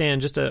you understand,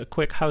 just a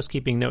quick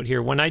housekeeping note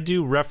here. When I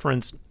do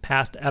reference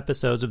past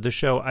episodes of the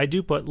show, I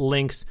do put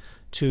links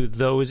to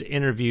those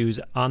interviews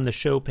on the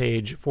show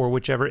page for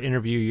whichever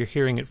interview you're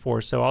hearing it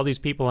for. So all these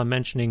people I'm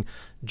mentioning,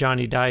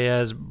 Johnny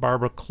Diaz,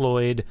 Barbara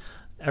Cloyd,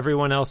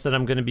 everyone else that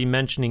I'm going to be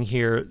mentioning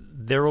here,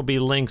 there will be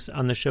links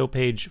on the show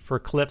page for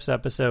Cliff's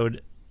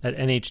episode at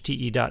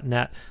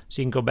nhte.net,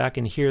 so you can go back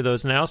and hear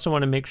those. And I also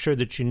want to make sure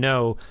that you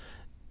know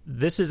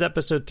this is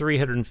episode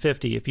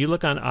 350. If you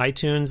look on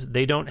iTunes,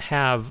 they don't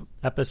have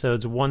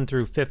episodes 1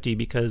 through 50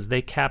 because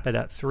they cap it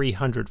at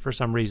 300 for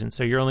some reason.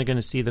 So you're only going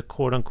to see the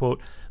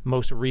quote-unquote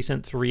most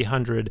recent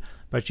 300,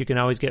 but you can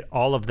always get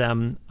all of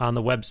them on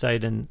the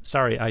website and,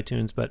 sorry,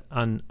 iTunes, but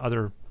on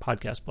other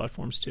podcast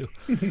platforms too.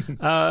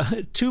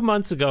 2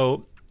 months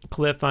ago,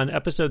 Cliff, on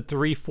episode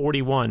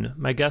 341,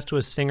 my guest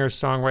was singer,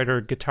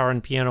 songwriter, guitar,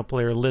 and piano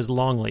player Liz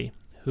Longley,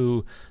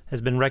 who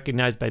has been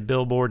recognized by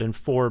Billboard and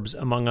Forbes,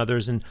 among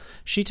others. And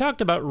she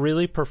talked about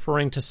really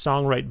preferring to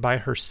songwrite by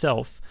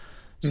herself.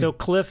 So,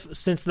 Cliff,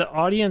 since the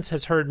audience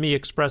has heard me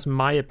express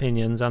my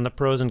opinions on the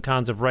pros and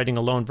cons of writing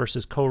alone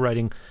versus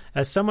co-writing,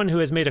 as someone who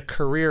has made a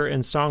career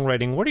in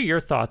songwriting, what are your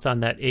thoughts on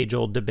that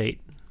age-old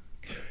debate?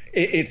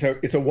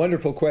 It's a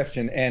wonderful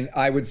question, and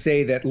I would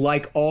say that,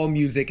 like all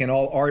music and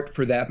all art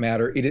for that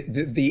matter,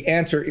 the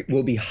answer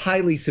will be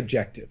highly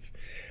subjective.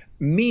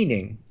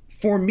 Meaning,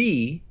 for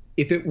me,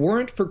 if it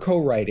weren't for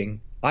co-writing,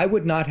 I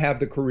would not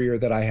have the career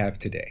that I have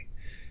today.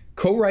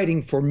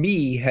 Co-writing for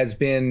me has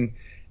been,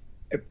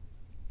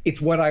 it's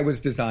what I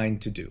was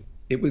designed to do.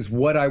 It was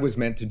what I was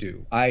meant to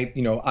do.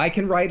 I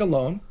can write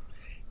alone,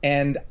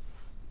 and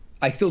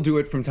I still do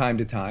it from time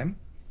to time,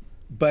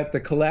 but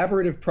the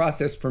collaborative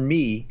process for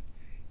me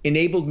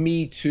enabled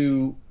me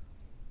to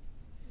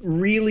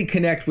really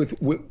connect with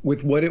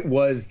what it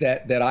was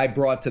that I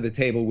brought to the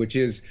table, which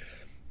is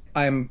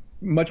I'm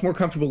much more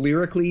comfortable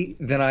lyrically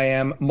than I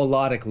am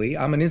melodically.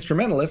 I'm an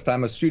instrumentalist.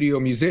 I'm a studio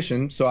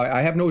musician, so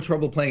I have no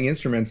trouble playing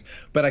instruments,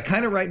 but I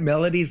kind of write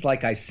melodies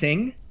like I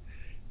sing.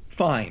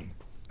 Fine.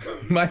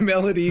 My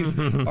melodies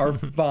are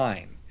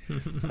fine.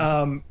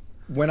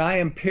 When I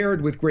am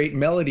paired with great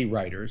melody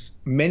writers,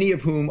 many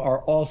of whom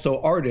are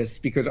also artists,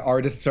 because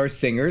artists are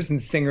singers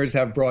and singers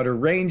have broader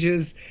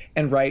ranges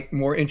and write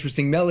more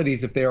interesting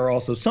melodies if they are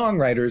also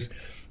songwriters,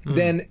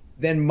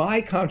 then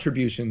my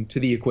contribution to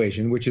the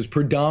equation, which is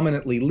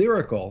predominantly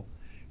lyrical,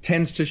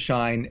 tends to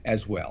shine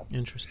as well.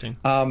 Interesting.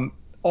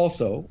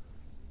 Also,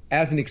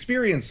 as an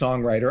experienced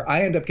songwriter,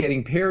 I end up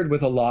getting paired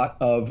with a lot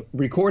of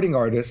recording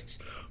artists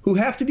who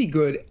have to be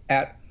good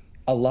at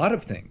a lot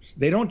of things.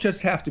 They don't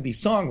just have to be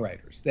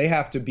songwriters. They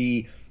have to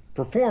be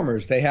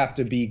performers. They have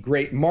to be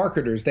great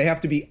marketers. They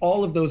have to be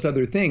all of those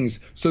other things,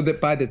 so that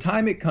by the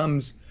time it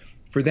comes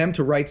for them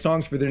to write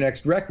songs for their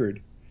next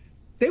record,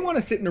 they want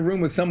to sit in a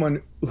room with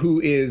someone who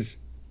is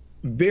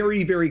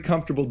very, very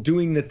comfortable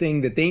doing the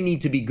thing that they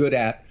need to be good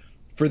at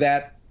for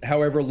that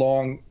however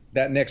long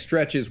that next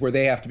stretch is where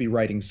they have to be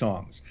writing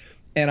songs.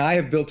 And I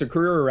have built a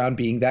career around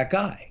being that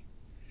guy.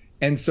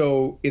 And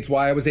so it's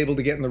why I was able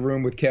to get in the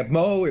room with Keb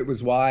Mo. It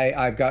was why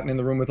I've gotten in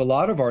the room with a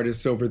lot of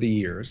artists over the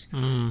years.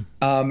 And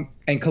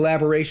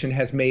collaboration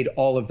has made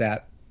all of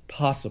that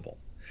possible.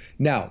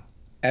 Now,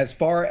 as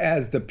far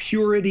as the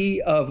purity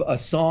of a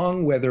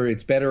song, whether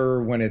it's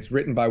better when it's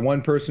written by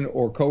one person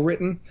or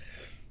co-written,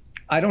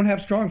 I don't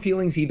have strong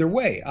feelings either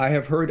way. I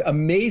have heard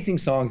amazing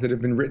songs that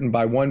have been written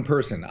by one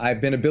person.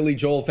 I've been a Billy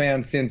Joel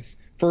fan since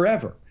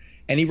forever,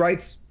 and he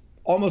writes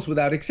almost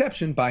without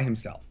exception by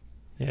himself.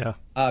 Yeah.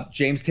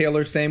 James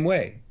Taylor, same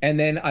way. And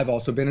then I've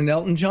also been an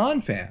Elton John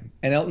fan,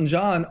 and Elton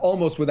John,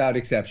 almost without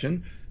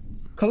exception,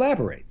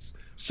 collaborates.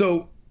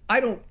 So I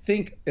don't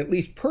think, at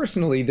least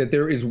personally, that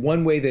there is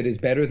one way that is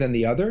better than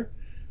the other,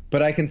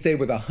 but I can say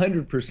with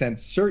 100%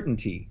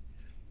 certainty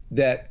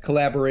that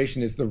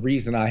collaboration is the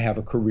reason I have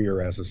a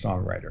career as a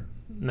songwriter.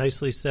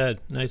 Nicely said.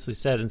 Nicely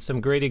said. And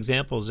some great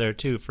examples there,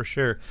 too, for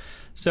sure.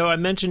 So I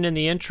mentioned in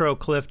the intro,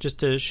 Cliff, just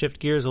to shift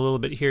gears a little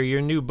bit here,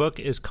 your new book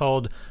is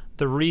called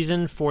The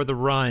Reason for the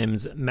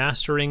Rhymes,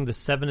 Mastering the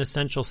 7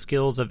 Essential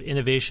Skills of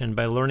Innovation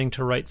by Learning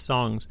to Write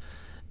Songs.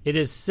 It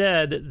is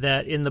said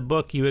that in the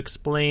book you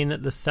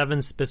explain the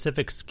 7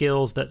 specific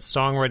skills that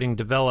songwriting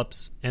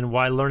develops and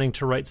why learning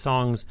to write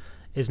songs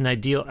is an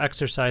ideal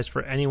exercise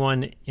for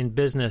anyone in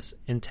business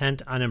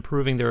intent on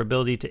improving their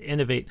ability to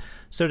innovate.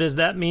 So does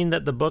that mean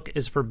that the book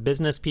is for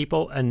business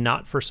people and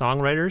not for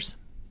songwriters?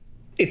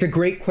 It's a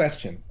great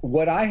question.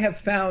 What I have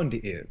found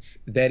is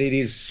that it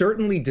is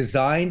certainly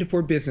designed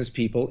for business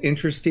people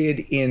interested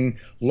in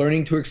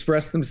learning to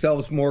express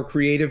themselves more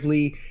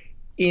creatively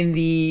in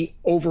the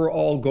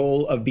overall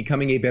goal of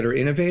becoming a better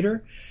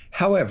innovator.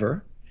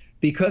 However,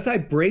 because I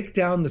break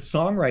down the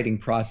songwriting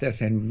process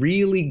and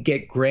really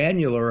get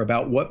granular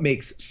about what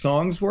makes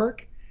songs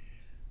work,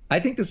 I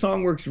think the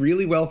song works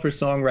really well for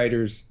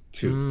songwriters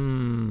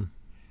too.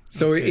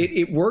 So okay.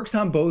 it works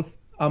on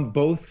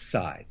both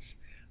sides.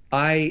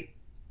 I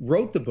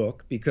wrote the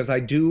book because I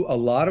do a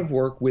lot of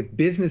work with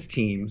business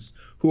teams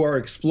who are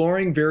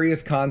exploring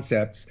various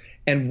concepts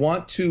and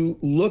want to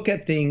look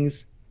at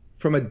things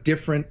from a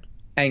different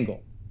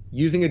angle,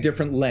 using a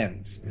different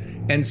lens.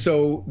 And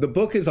so the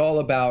book is all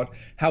about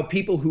how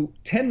people who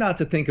tend not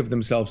to think of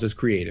themselves as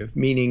creative,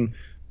 meaning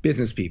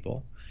business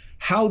people,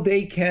 how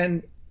they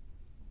can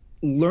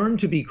learn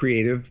to be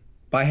creative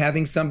by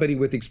having somebody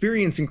with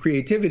experience in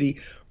creativity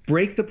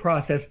break the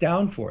process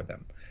down for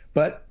them.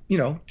 But,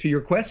 to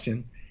your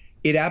question,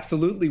 it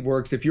absolutely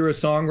works if you're a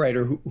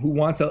songwriter who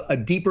wants a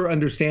deeper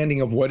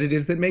understanding of what it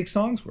is that makes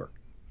songs work.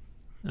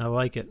 I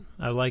like it.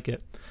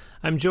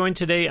 I'm joined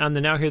today on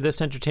the Now Hear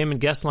This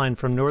Entertainment guest line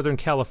from Northern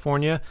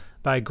California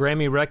by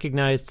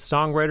Grammy-recognized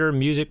songwriter,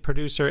 music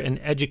producer, and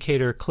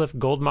educator Cliff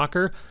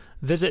Goldmacher.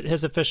 Visit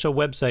his official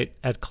website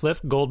at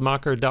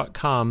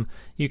cliffgoldmacher.com.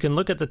 You can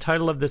look at the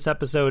title of this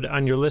episode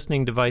on your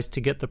listening device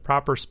to get the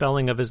proper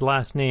spelling of his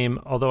last name,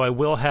 although I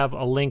will have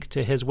a link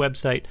to his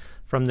website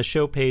from the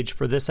show page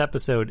for this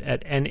episode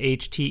at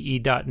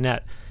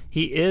NHTE.net.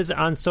 He is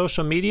on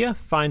social media.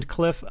 Find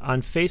Cliff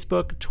on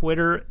Facebook,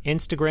 Twitter,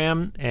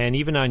 Instagram, and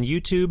even on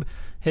YouTube.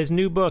 His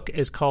new book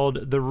is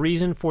called The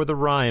Reason for the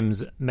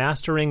Rhymes,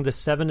 Mastering the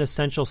 7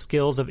 Essential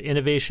Skills of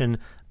Innovation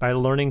by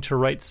Learning to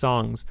Write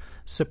Songs.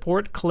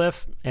 Support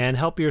Cliff and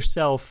help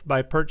yourself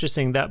by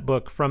purchasing that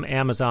book from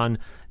Amazon.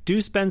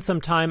 Do spend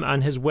some time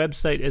on his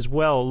website as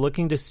well,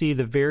 looking to see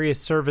the various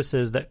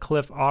services that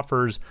Cliff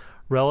offers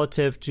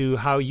relative to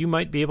how you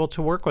might be able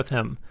to work with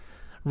him.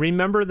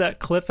 Remember that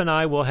Cliff and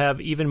I will have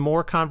even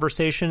more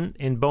conversation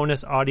in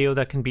bonus audio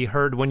that can be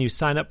heard when you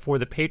sign up for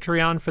the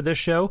Patreon for this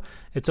show.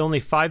 It's only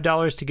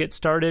 $5 to get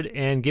started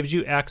and gives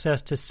you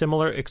access to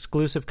similar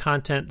exclusive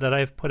content that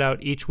I've put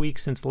out each week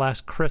since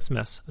last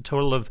Christmas, a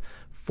total of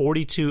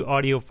 42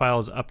 audio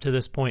files up to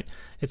this point.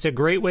 It's a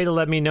great way to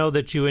let me know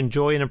that you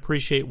enjoy and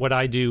appreciate what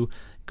I do.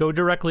 go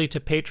directly to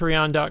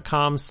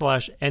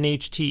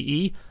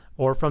patreon.com/NHTE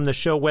or from the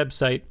show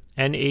website,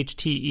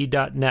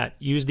 nhte.net.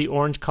 Use the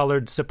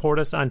orange-colored Support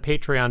Us on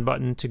Patreon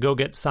button to go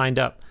get signed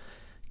up.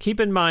 Keep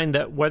in mind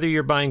that whether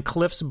you're buying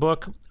Cliff's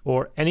book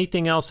or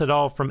anything else at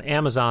all from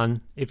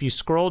Amazon, if you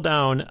scroll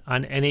down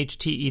on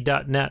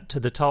nhte.net to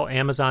the tall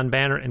Amazon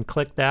banner and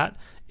click that,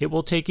 it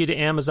will take you to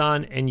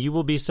Amazon and you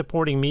will be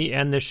supporting me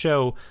and this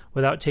show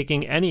without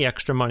taking any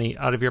extra money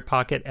out of your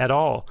pocket at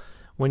all.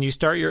 When you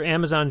start your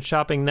Amazon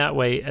shopping that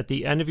way, at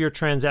the end of your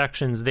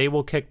transactions, they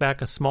will kick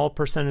back a small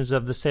percentage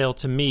of the sale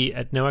to me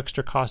at no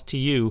extra cost to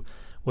you,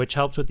 which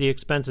helps with the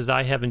expenses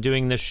I have in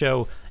doing this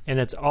show, and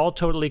it's all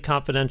totally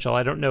confidential.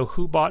 I don't know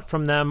who bought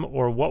from them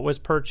or what was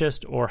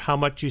purchased or how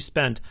much you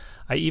spent.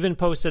 I even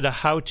posted a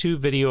how-to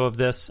video of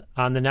this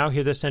on the Now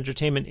Hear This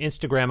Entertainment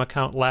Instagram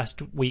account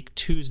last week,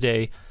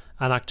 Tuesday,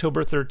 on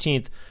October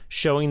 13th,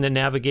 showing the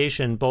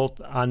navigation both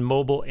on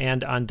mobile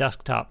and on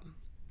desktop.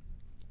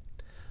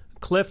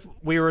 Cliff,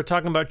 we were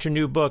talking about your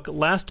new book.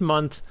 Last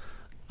month,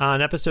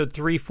 on episode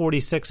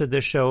 346 of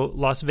this show,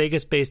 Las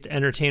Vegas-based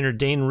entertainer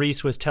Dane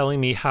Reese was telling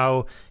me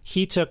how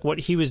he took what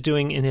he was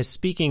doing in his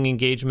speaking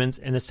engagements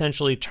and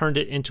essentially turned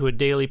it into a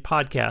daily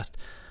podcast.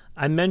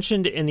 I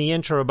mentioned in the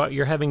intro about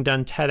your having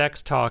done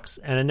TEDx talks,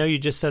 and I know you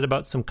just said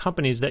about some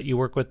companies that you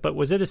work with, but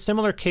was it a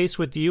similar case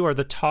with you? Are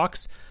the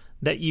talks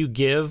that you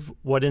give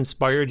what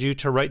inspired you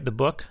to write the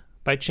book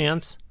by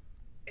chance?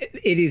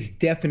 It is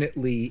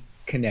definitely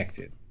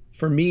connected.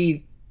 For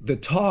me, the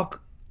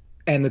talk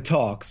and the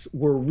talks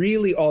were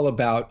really all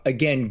about,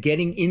 again,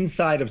 getting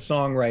inside of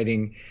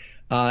songwriting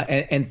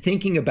and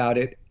thinking about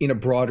it in a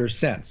broader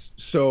sense.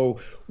 So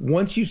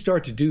once you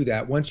start to do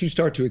that, once you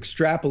start to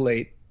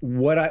extrapolate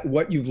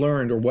what you've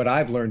learned, or what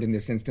I've learned in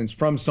this instance,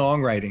 from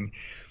songwriting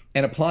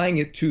and applying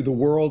it to the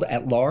world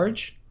at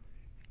large,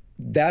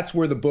 that's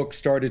where the book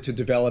started to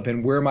develop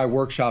and where my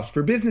workshops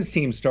for business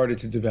teams started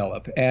to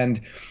develop.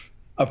 And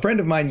a friend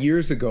of mine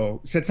years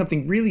ago said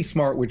something really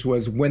smart, which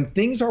was, when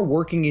things are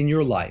working in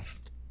your life,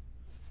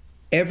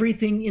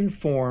 everything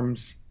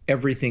informs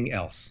everything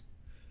else.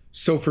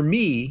 So for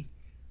me,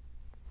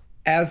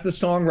 as the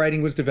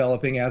songwriting was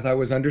developing, as I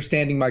was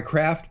understanding my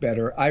craft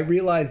better, I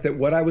realized that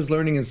what I was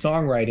learning in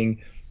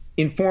songwriting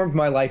informed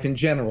my life in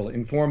general,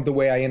 informed the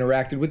way I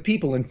interacted with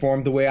people,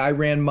 informed the way I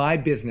ran my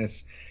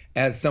business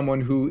as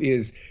someone who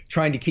is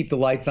trying to keep the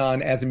lights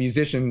on as a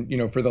musician,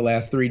 for the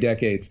last 3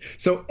 decades.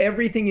 So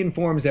everything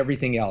informs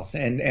everything else.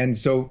 And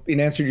so in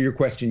answer to your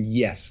question,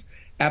 yes,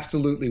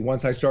 absolutely.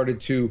 Once I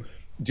started to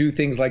do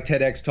things like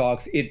TEDx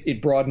talks,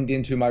 it broadened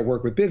into my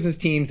work with business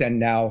teams and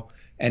now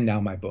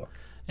my book.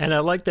 And I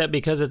like that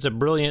because it's a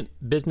brilliant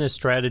business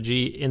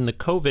strategy in the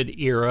COVID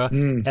era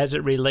as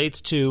it relates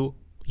to,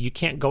 you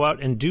can't go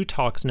out and do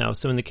talks now.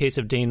 So in the case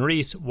of Dane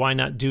Reese, why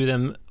not do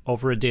them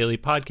over a daily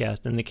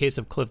podcast? In the case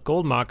of Cliff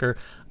Goldmacher,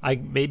 I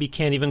maybe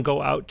can't even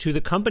go out to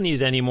the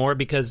companies anymore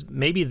because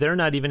maybe they're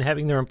not even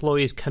having their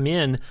employees come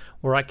in,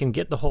 where I can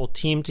get the whole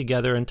team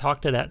together and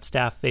talk to that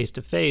staff face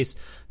to face.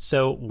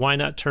 So why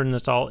not turn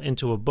this all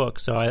into a book?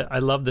 So I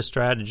love the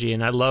strategy,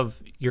 and I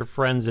love your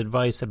friend's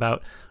advice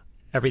about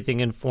everything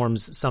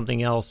informs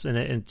something else,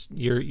 and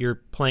you're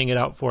playing it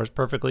out for us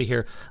perfectly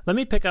here. Let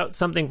me pick out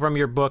something from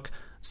your book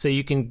so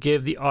you can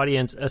give the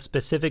audience a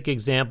specific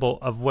example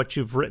of what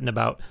you've written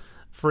about.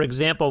 For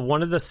example,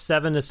 one of the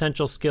 7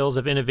 essential skills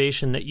of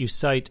innovation that you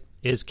cite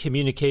is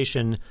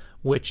communication,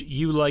 which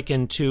you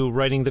liken to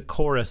writing the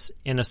chorus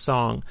in a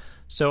song.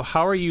 So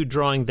how are you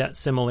drawing that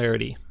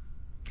similarity?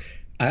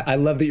 I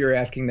love that you're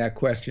asking that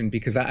question,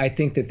 because I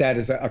think that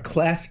is a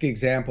classic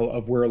example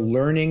of where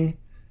learning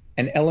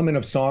an element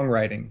of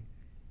songwriting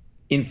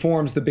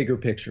informs the bigger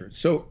picture.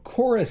 So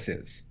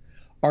choruses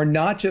are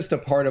not just a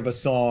part of a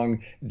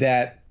song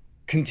that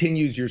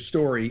continues your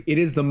story. It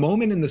is the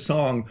moment in the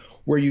song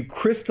where you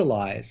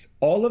crystallize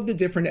all of the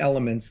different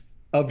elements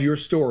of your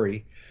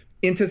story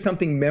into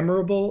something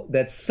memorable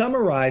that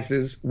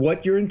summarizes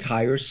what your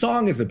entire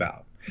song is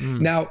about.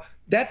 Now,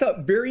 that's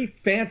a very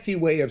fancy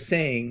way of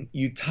saying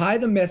you tie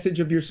the message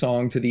of your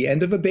song to the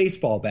end of a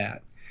baseball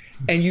bat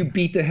and you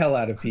beat the hell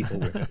out of people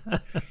with it.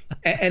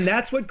 And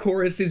that's what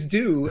choruses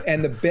do.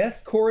 And the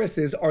best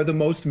choruses are the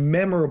most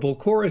memorable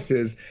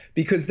choruses,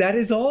 because that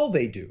is all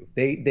they do.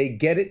 They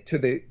get it to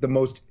the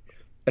most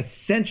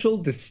essential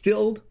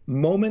distilled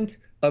moment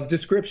of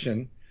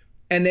description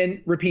and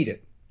then repeat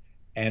it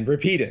and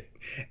repeat it.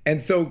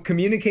 And so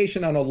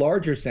communication on a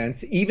larger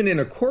sense, even in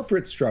a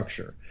corporate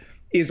structure,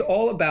 is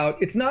all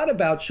about, it's not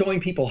about showing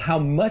people how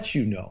much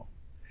you know.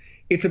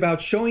 It's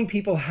about showing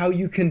people how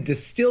you can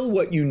distill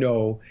what you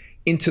know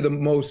into the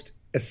most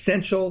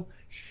essential,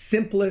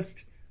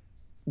 simplest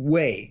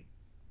way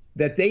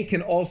that they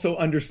can also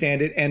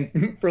understand it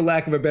and, for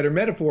lack of a better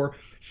metaphor,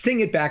 sing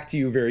it back to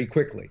you very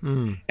quickly.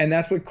 And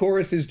that's what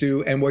choruses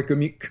do and what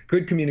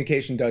good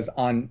communication does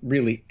on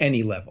really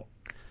any level.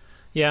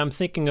 Yeah, I'm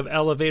thinking of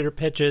elevator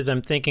pitches.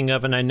 I'm thinking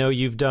of, and I know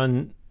you've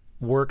done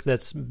work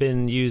that's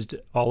been used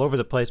all over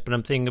the place, but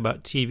I'm thinking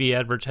about TV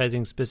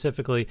advertising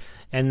specifically.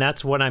 And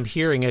that's what I'm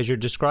hearing as you're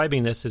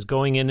describing this, is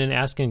going in and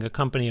asking a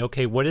company,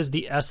 okay, what is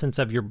the essence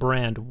of your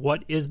brand?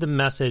 What is the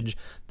message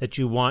that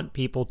you want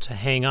people to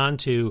hang on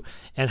to?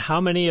 And how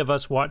many of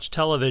us watch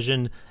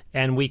television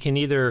and we can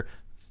either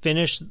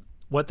finish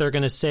what they're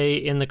going to say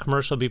in the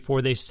commercial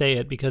before they say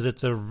it because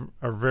it's a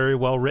very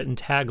well-written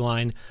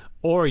tagline,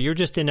 or you're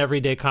just in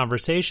everyday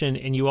conversation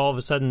and you all of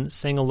a sudden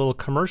sing a little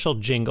commercial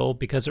jingle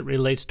because it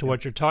relates to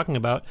what you're talking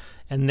about.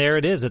 And there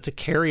it is. It's a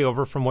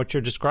carryover from what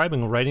you're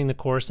describing, writing the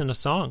chorus in a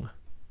song.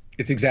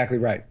 It's exactly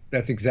right.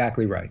 That's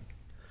exactly right.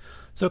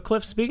 So,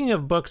 Cliff, speaking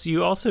of books,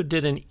 you also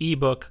did an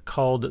ebook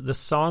called The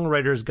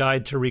Songwriter's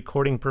Guide to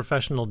Recording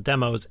Professional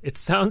Demos. It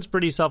sounds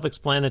pretty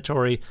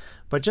self-explanatory,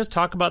 but just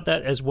talk about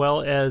that as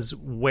well as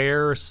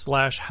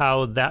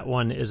where/how that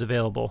one is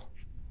available.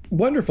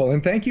 Wonderful.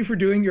 And thank you for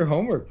doing your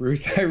homework,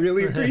 Bruce. I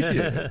really appreciate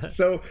it.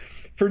 So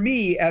for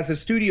me, as a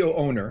studio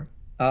owner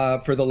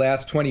for the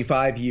last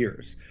 25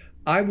 years,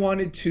 I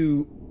wanted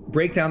to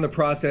break down the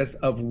process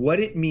of what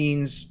it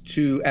means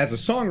to, as a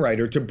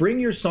songwriter, to bring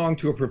your song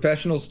to a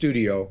professional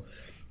studio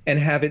and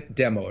have it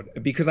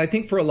demoed. Because I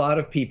think for a lot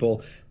of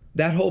people,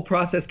 that whole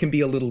process can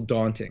be a little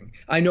daunting.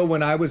 I know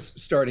when I was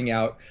starting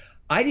out,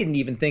 I didn't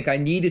even think I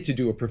needed to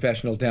do a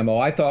professional demo.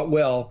 I thought,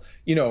 well,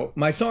 you know,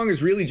 my song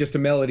is really just a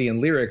melody and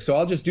lyrics, so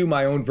I'll just do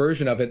my own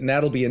version of it and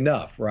that'll be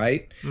enough,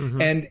 right?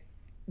 Mm-hmm. And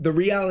the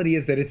reality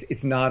is that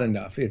it's not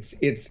enough.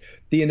 It's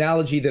the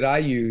analogy that I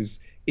use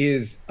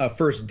is a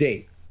first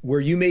date, where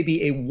you may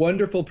be a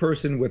wonderful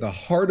person with a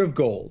heart of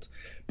gold,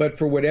 but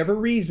for whatever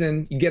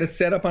reason, you get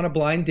set up on a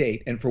blind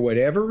date, and for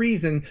whatever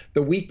reason,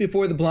 the week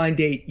before the blind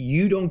date,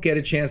 you don't get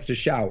a chance to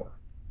shower.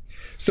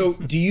 So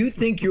do you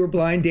think your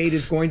blind date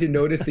is going to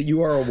notice that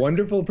you are a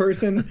wonderful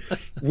person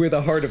with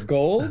a heart of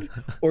gold?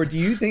 Or do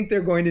you think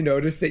they're going to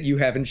notice that you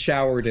haven't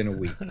showered in a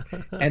week?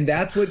 And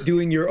that's what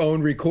doing your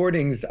own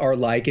recordings are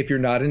like if you're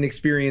not an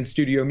experienced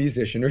studio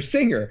musician or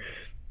singer.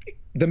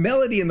 The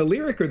melody and the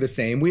lyric are the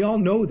same. We all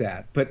know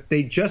that, but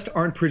they just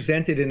aren't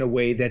presented in a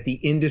way that the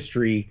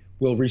industry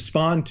will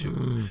respond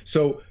to.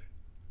 So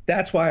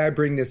that's why I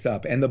bring this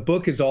up. And the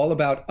book is all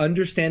about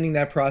understanding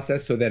that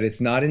process so that it's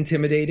not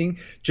intimidating.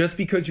 Just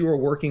because you are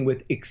working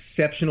with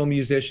exceptional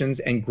musicians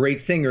and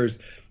great singers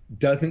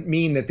doesn't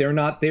mean that they're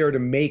not there to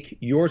make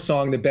your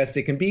song the best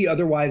it can be.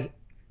 Otherwise,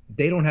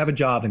 they don't have a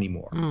job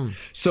anymore.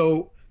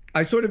 So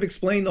I sort of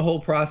explain the whole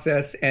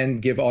process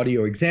and give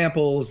audio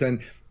examples.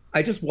 And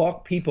I just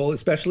walk people,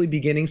 especially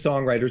beginning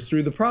songwriters,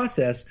 through the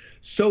process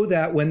so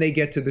that when they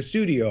get to the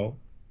studio,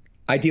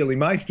 ideally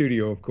my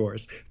studio, of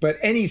course, but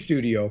any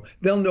studio,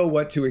 they'll know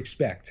what to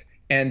expect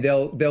and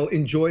they'll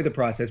enjoy the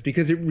process,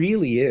 because it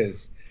really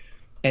is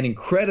an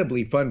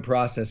incredibly fun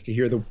process to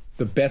hear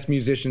the best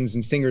musicians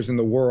and singers in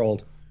the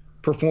world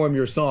perform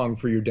your song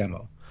for your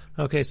demo.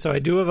 Okay, so I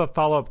do have a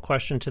follow-up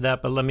question to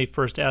that, but let me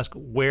first ask,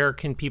 where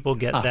can people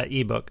get that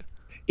ebook?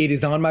 It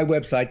is on my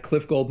website,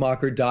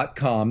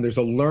 cliffgoldmacher.com. There's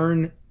a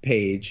Learn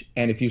page,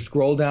 and if you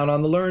scroll down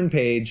on the Learn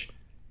page,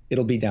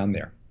 it'll be down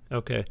there.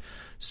 Okay,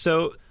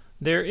 so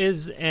there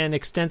is an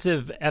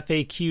extensive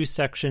FAQ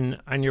section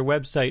on your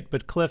website,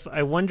 but Cliff,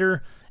 I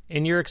wonder,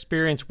 in your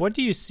experience, what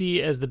do you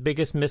see as the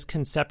biggest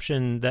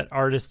misconception that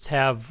artists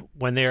have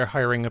when they are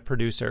hiring a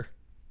producer?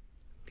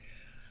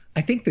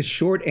 I think the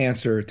short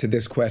answer to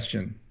this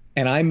question,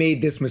 and I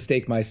made this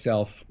mistake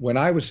myself when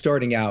I was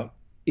starting out,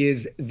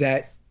 is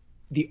that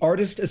the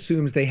artist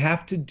assumes they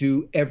have to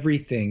do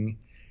everything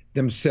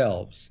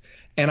themselves.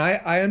 And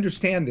I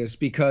understand this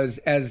because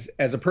as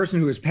a person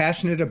who is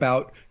passionate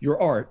about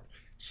your art,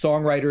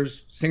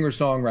 songwriters,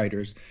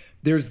 singer-songwriters,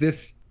 there's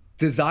this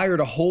desire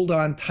to hold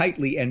on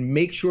tightly and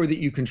make sure that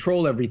you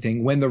control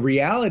everything, when the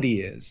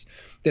reality is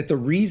that the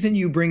reason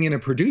you bring in a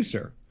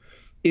producer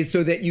is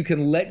so that you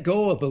can let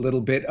go of a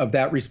little bit of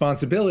that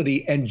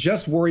responsibility and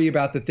just worry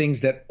about the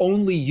things that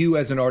only you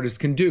as an artist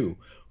can do.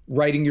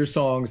 Writing your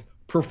songs,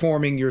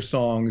 performing your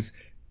songs,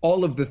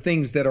 all of the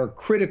things that are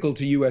critical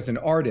to you as an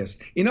artist.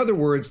 In other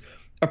words,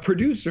 a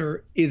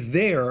producer is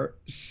there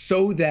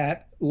so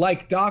that,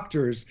 like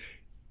doctors,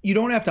 you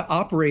don't have to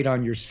operate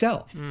on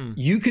yourself.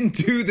 You can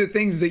do the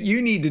things that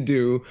you need to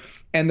do,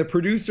 and the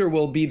producer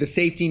will be the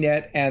safety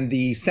net and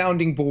the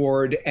sounding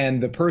board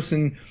and the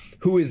person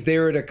who is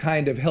there to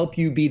kind of help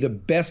you be the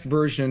best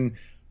version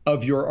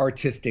of your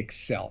artistic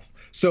self.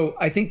 So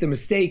I think the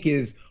mistake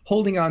is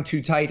holding on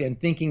too tight and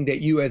thinking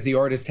that you as the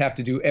artist have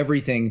to do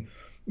everything,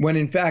 when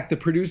in fact the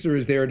producer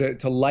is there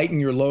to lighten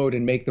your load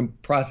and make the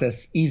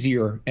process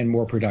easier and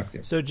more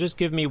productive. So just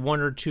give me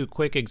one or two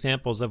quick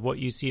examples of what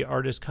you see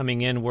artists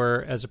coming in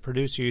where as a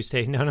producer you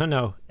say,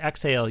 no,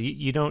 exhale,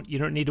 you don't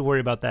need to worry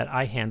about that.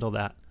 I handle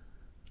that.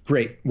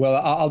 Great. Well,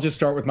 I'll just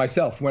start with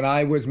myself. When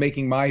I was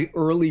making my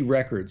early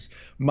records,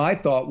 my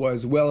thought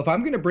was, well, if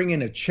I'm going to bring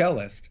in a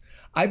cellist,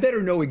 I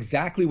better know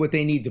exactly what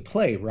they need to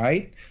play,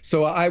 right?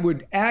 So I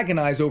would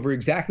agonize over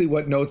exactly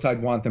what notes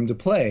I'd want them to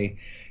play.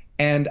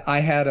 And I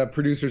had a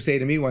producer say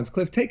to me once,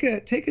 Cliff, take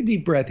a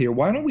deep breath here.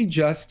 Why don't we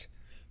just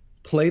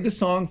play the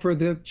song for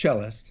the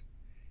cellist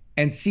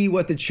and see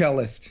what the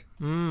cellist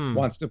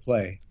wants to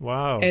play.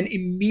 Wow. And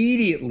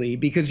immediately,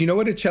 because you know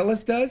what a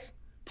cellist does?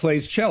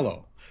 Plays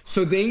cello.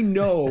 So they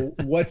know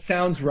what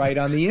sounds right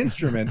on the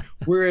instrument.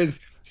 Whereas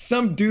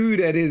some dude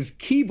at his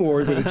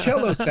keyboard with a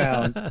cello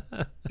sound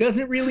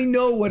doesn't really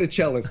know what a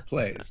cellist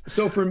plays.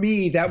 So for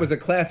me, that was a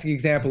classic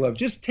example of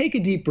just take a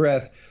deep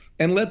breath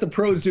and let the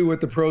pros do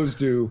what the pros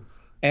do.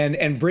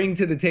 And bring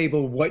to the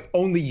table what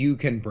only you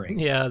can bring.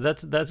 Yeah,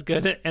 that's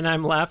good. And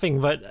I'm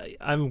laughing, but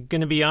I'm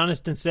going to be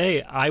honest and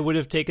say I would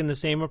have taken the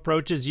same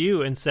approach as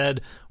you and said,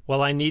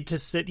 well, I need to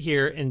sit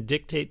here and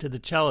dictate to the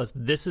cellist,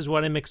 this is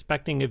what I'm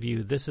expecting of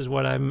you. This is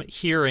what I'm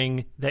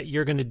hearing that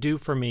you're going to do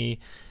for me.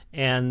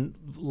 And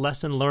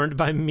lesson learned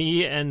by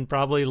me and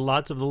probably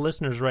lots of the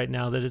listeners right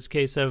now, that it's a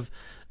case of,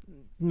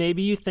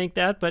 maybe you think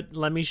that, but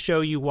let me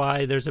show you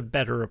why there's a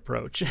better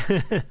approach.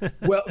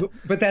 Well,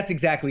 but that's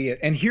exactly it.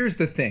 And here's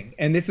the thing,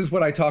 and this is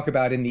what I talk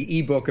about in the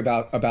ebook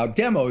about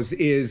demos,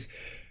 is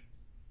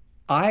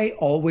I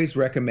always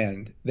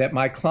recommend that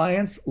my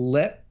clients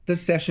let the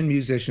session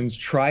musicians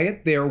try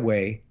it their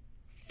way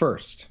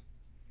first.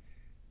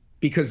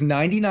 Because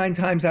 99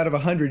 times out of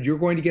 100, you're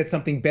going to get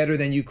something better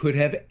than you could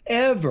have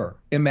ever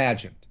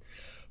imagined.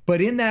 But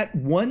in that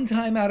one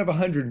time out of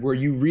 100 where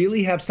you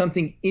really have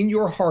something in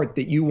your heart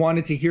that you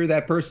wanted to hear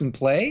that person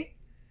play,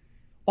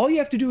 all you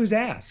have to do is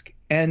ask.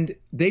 And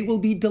they will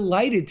be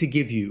delighted to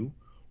give you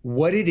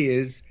what it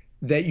is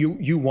that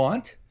you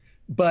want.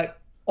 But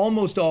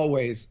almost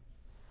always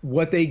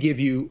what they give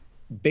you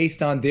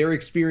based on their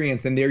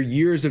experience and their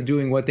years of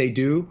doing what they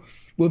do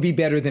will be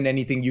better than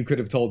anything you could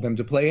have told them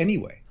to play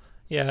anyway.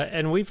 Yeah,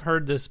 and we've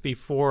heard this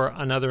before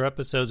on other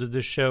episodes of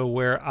this show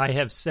where I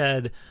have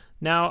said,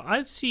 now,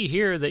 I see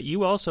here that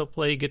you also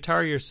play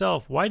guitar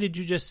yourself. Why did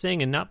you just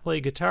sing and not play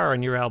guitar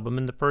on your album?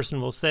 And the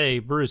person will say,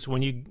 Bruce,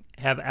 when you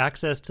have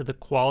access to the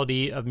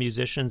quality of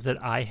musicians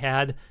that I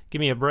had,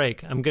 give me a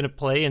break. I'm going to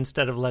play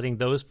instead of letting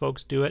those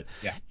folks do it.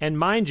 Yeah. And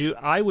mind you,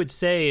 I would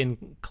say,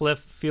 and Cliff,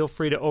 feel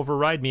free to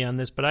override me on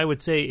this, but I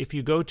would say if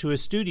you go to a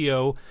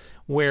studio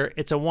where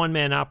it's a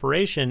one-man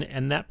operation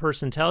and that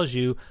person tells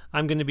you,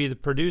 I'm going to be the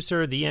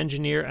producer, the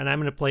engineer, and I'm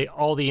going to play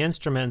all the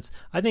instruments,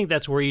 I think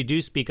that's where you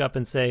do speak up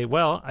and say,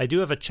 well, I do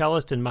have a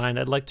cellist in mind.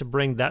 I'd like to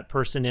bring that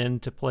person in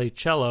to play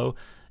cello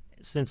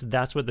since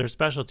that's what their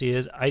specialty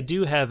is. I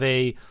do have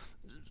a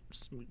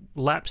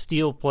lap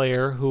steel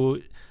player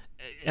who,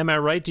 am I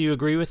right? Do you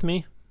agree with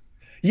me?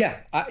 Yeah.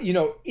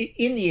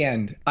 In the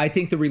end, I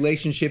think the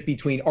relationship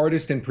between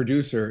artist and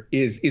producer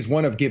is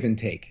one of give and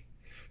take.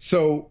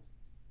 So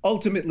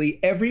ultimately,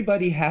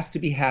 everybody has to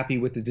be happy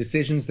with the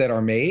decisions that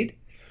are made.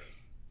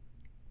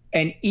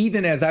 And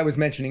even as I was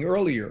mentioning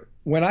earlier,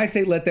 when I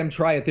say let them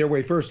try it their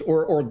way first,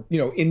 or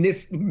in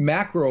this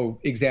macro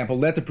example,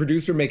 let the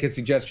producer make a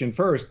suggestion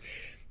first.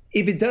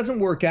 If it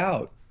doesn't work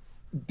out,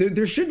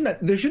 there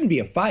shouldn't be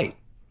a fight.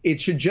 It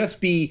should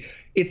just be,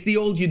 it's the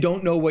old you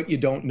don't know what you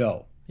don't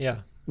know. Yeah.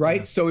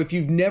 Right? Yeah. So if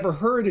you've never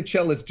heard a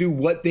cellist do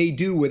what they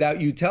do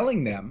without you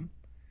telling them,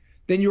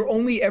 then you're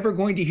only ever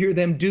going to hear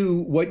them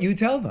do what you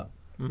tell them.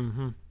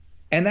 Mm-hmm.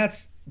 And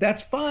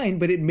that's fine,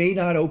 but it may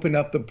not open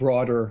up the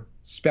broader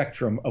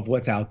spectrum of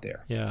what's out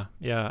there. Yeah,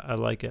 I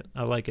like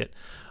it.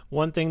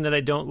 One thing that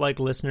I don't like,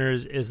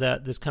 listeners, is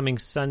that this coming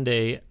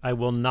Sunday, I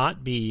will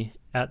not be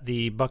at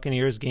the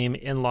Buccaneers game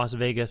in Las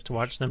Vegas to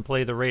watch them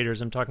play the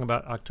Raiders. I'm talking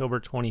about October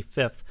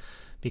 25th.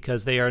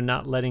 Because they are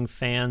not letting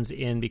fans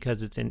in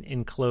because it's an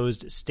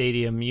enclosed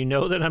stadium. You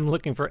know that I'm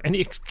looking for any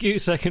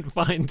excuse I can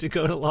find to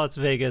go to Las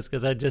Vegas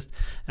because I just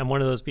am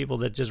one of those people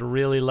that just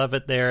really love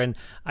it there. And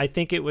I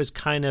think it was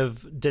kind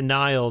of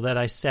denial that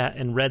I sat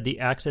and read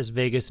the Access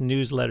Vegas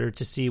newsletter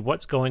to see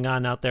what's going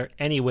on out there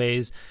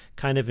anyways,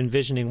 kind of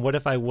envisioning what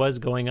if I was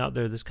going out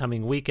there this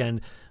coming weekend.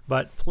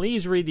 But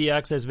please read the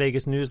Access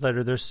Vegas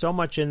newsletter. There's so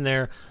much in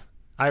there.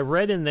 I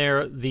read in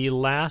there the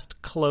last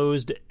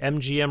closed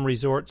MGM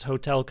Resorts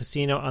Hotel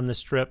Casino on the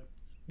Strip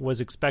was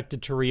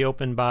expected to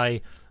reopen by,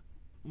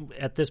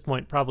 at this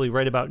point, probably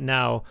right about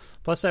now.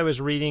 Plus, I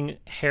was reading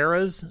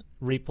Harrah's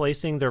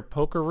replacing their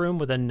poker room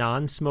with a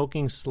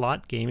non-smoking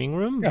slot gaming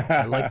room.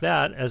 I like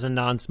that as a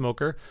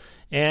non-smoker.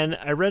 And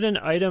I read an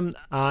item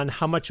on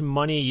how much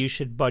money you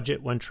should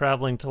budget when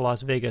traveling to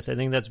Las Vegas. I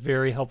think that's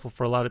very helpful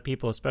for a lot of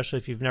people, especially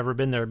if you've never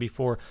been there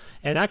before.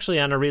 And actually,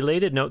 on a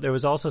related note, there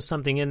was also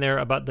something in there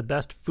about the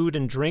best food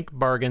and drink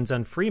bargains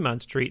on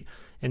Fremont Street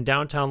in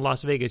downtown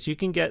Las Vegas. You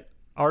can get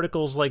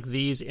articles like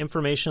these,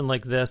 information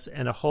like this,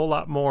 and a whole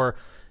lot more.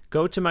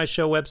 Go to my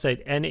show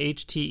website,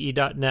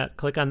 NHTE.net,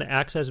 click on the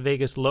Access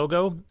Vegas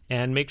logo,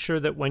 and make sure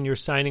that when you're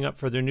signing up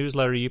for their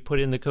newsletter, you put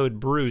in the code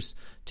BRUCE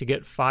to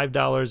get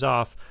 $5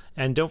 off.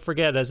 And don't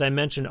forget, as I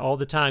mention all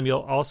the time, you'll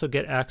also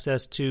get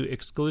access to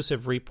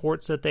exclusive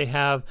reports that they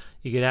have.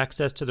 You get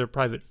access to their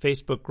private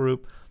Facebook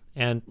group.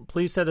 And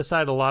please set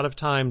aside a lot of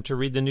time to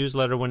read the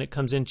newsletter when it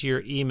comes into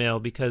your email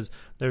because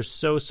there's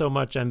so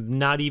much. I'm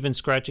not even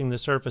scratching the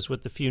surface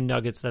with the few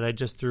nuggets that I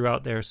just threw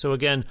out there. So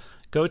again,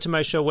 go to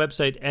my show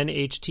website,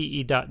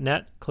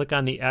 nhte.net, click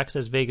on the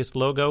Access Vegas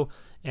logo,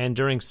 and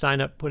during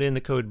sign up, put in the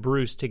code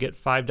BRUCE to get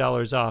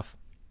 $5 off.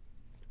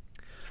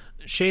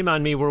 shame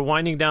on me. We're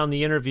winding down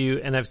the interview,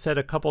 and I've said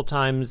a couple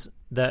times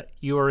that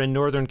you are in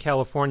Northern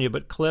California.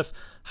 But Cliff,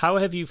 how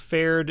have you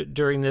fared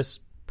during this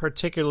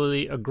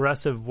particularly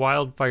aggressive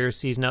wildfire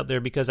season out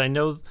there? Because I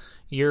know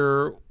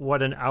you're,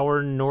 an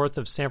hour north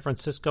of San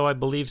Francisco, I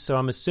believe. So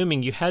I'm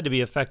assuming you had to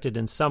be affected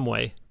in some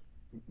way.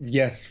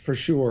 Yes, for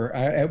sure.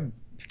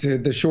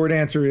 The short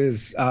answer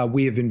is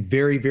we have been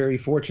very, very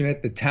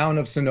fortunate. The town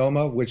of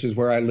Sonoma, which is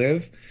where I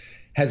live,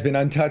 has been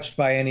untouched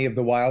by any of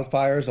the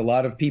wildfires. A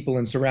lot of people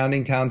in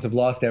surrounding towns have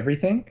lost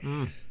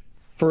everything.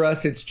 For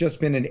us, it's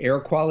just been an air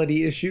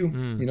quality issue.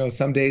 You know,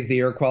 some days the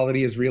air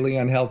quality is really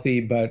unhealthy,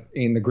 but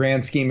in the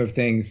grand scheme of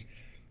things,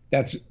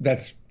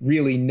 that's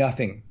really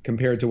nothing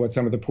compared to what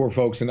some of the poor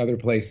folks in other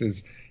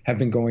places have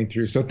been going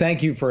through. So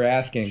thank you for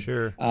asking.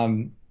 Sure.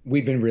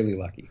 We've been really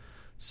lucky.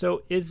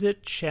 So is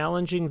it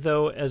challenging,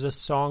 though, as a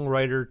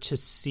songwriter to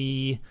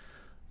see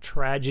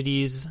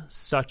tragedies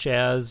such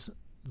as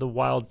the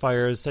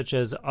wildfires, such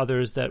as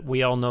others that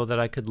we all know that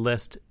I could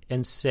list,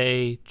 and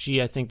say,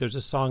 gee, I think there's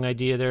a song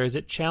idea there? Is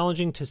it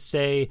challenging to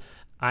say,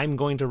 I'm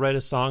going to write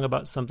a song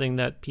about something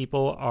that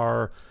people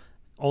are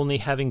only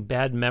having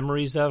bad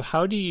memories of?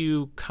 How do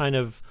you kind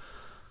of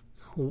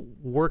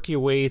work your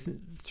way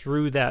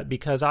through that?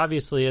 Because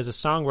obviously, as a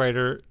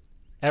songwriter,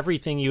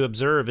 everything you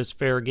observe is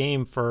fair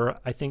game for,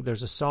 I think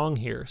there's a song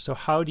here. So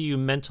how do you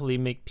mentally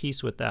make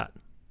peace with that?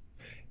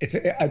 It's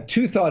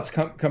two thoughts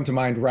come to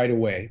mind right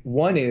away.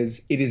 One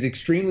is, it is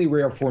extremely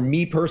rare for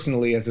me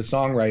personally as a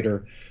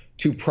songwriter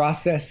to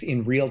process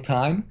in real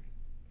time.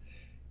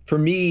 For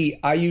me,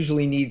 I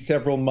usually need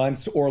several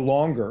months or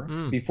longer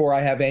before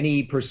I have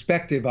any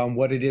perspective on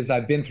what it is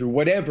I've been through,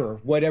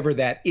 whatever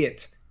that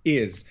it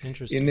is.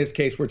 Interesting. In this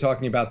case, we're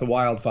talking about the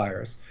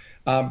wildfires,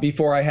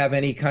 before I have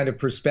any kind of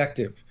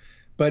perspective.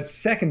 But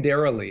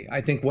secondarily,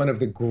 I think one of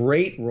the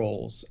great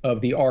roles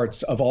of the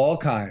arts of all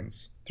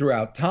kinds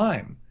throughout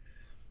time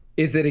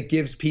is that it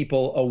gives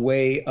people a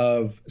way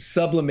of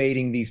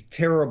sublimating these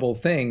terrible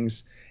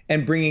things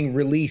and bringing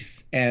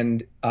release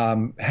and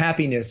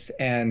happiness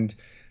and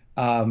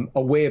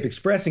a way of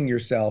expressing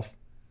yourself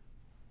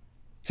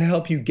to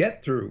help you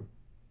get through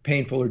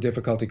painful or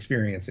difficult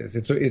experiences.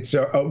 It's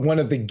one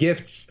of the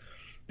gifts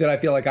that I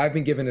feel like I've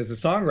been given as a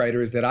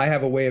songwriter, is that I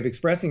have a way of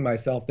expressing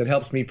myself that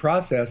helps me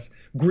process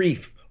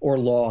grief or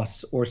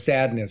loss or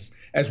sadness,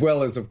 as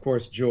well as, of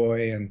course,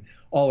 joy and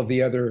all of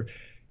the other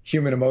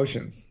human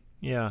emotions.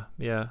 Yeah.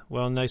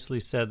 Well, nicely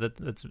said.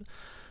 That's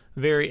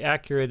very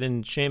accurate,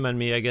 and shame on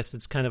me. I guess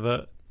it's kind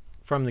of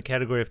from the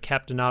category of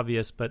Captain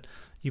Obvious, but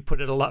you put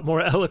it a lot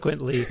more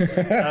eloquently.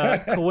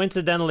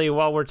 Coincidentally,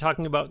 while we're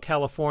talking about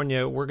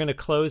California, we're going to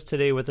close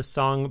today with a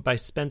song by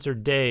Spencer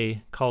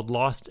Day called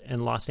Lost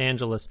in Los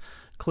Angeles.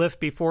 Cliff,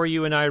 before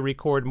you and I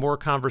record more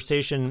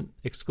conversation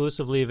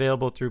exclusively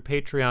available through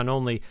Patreon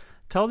only,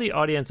 tell the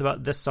audience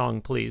about this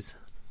song, please.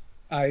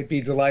 I'd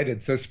be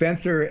delighted. So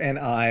Spencer and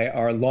I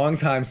are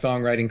longtime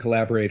songwriting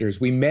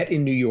collaborators. We met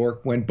in New York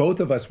when both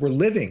of us were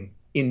living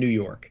in New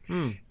York.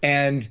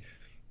 And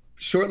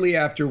shortly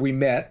after we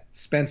met,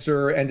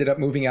 Spencer ended up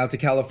moving out to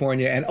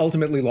California and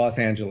ultimately Los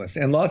Angeles.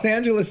 And Los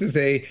Angeles is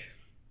a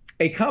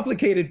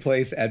complicated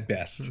place at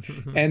best.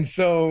 And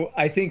so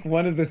I think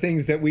one of the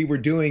things that we were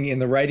doing in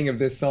the writing of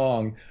this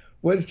song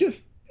was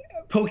just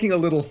poking a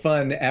little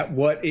fun at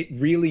what it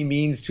really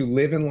means to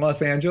live in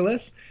Los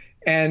Angeles.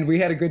 And we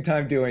had a good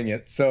time doing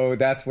it. So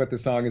that's what the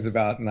song is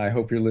about. And I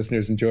hope your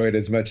listeners enjoy it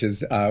as much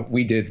as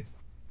we did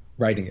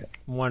writing it.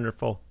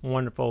 Wonderful.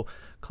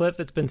 Cliff,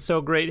 it's been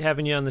so great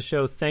having you on the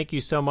show. Thank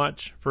you so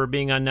much for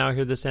being on Now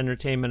Hear This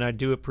Entertainment. I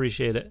do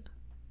appreciate it.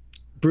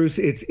 Bruce,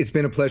 it's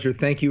been a pleasure.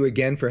 Thank you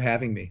again for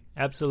having me.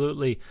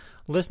 Absolutely.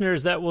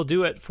 Listeners, that will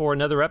do it for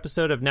another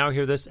episode of Now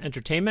Hear This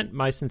Entertainment.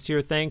 My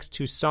sincere thanks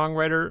to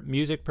songwriter,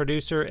 music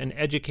producer, and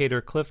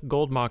educator Cliff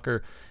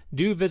Goldmacher.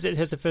 Do visit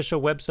his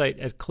official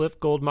website at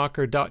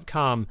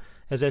cliffgoldmacher.com.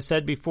 As I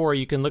said before,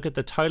 you can look at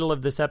the title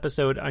of this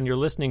episode on your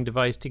listening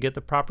device to get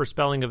the proper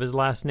spelling of his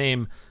last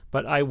name,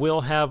 but I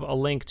will have a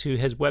link to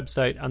his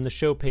website on the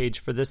show page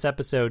for this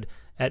episode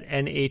at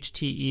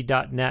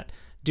nhte.net.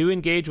 Do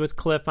engage with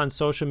Cliff on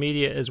social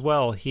media as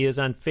well. He is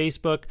on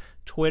Facebook,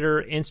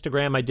 Twitter,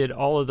 Instagram. I did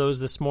all of those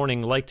this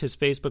morning. Liked his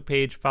Facebook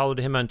page, followed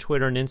him on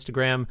Twitter and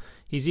Instagram.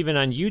 He's even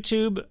on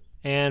YouTube.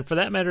 And for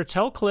that matter,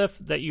 tell Cliff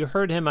that you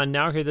heard him on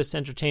Now Hear This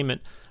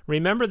Entertainment.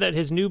 Remember that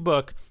his new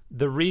book,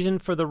 The Reason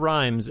for the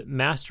Rhymes,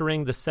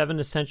 Mastering the 7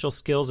 Essential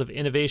Skills of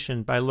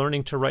Innovation by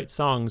Learning to Write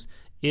Songs,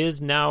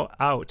 is now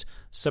out.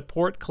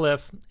 Support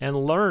Cliff and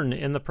learn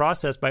in the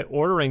process by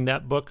ordering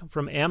that book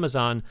from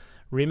Amazon.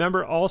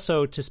 Remember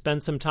also to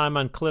spend some time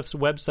on Cliff's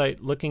website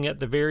looking at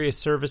the various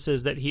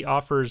services that he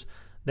offers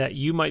that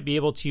you might be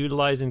able to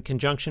utilize in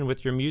conjunction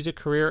with your music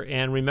career,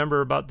 and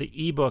remember about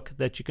the ebook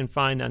that you can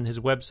find on his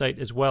website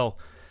as well.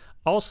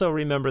 Also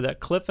remember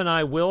that Cliff and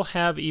I will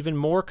have even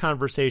more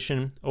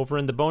conversation over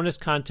in the bonus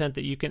content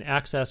that you can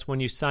access when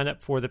you sign up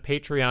for the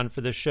Patreon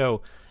for the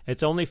show.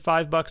 It's only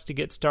 $5 to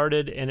get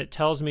started, and it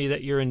tells me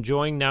that you're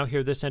enjoying Now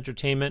Hear This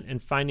Entertainment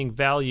and finding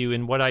value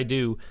in what I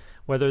do.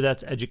 whether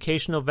that's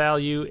educational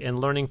value and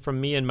learning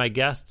from me and my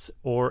guests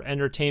or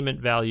entertainment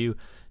value,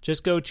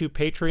 just go to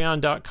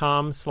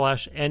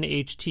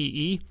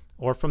patreon.com/NHTE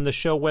or from the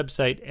show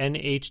website,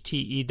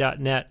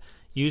 NHTE.net.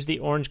 Use the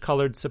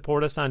orange-colored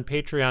Support Us on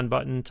Patreon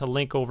button to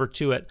link over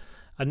to it.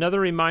 Another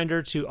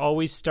reminder to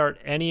always start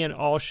any and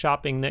all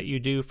shopping that you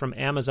do from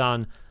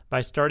Amazon by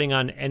starting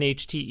on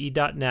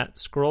NHTE.net,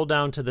 scroll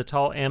down to the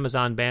tall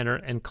Amazon banner,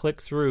 and click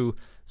through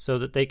so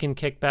that they can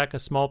kick back a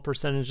small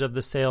percentage of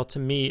the sale to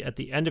me at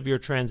the end of your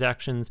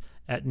transactions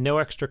at no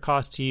extra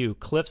cost to you.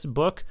 Cliff's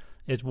book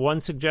is one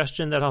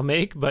suggestion that I'll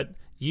make, but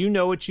you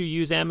know what you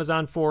use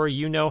Amazon for.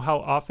 You know how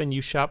often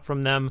you shop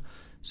from them.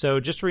 So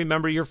just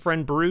remember your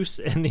friend Bruce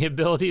and the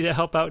ability to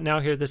help out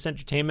Now Hear This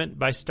Entertainment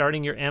by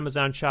starting your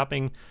Amazon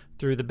shopping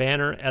through the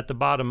banner at the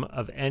bottom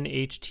of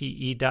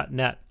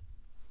NHTE.net.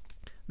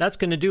 That's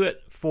going to do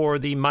it for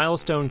the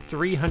milestone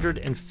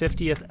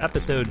 350th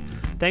episode.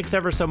 Thanks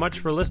ever so much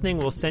for listening.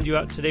 We'll send you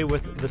out today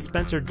with the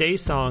Spencer Day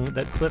song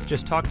that Cliff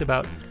just talked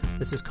about.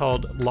 This is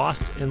called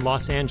Lost in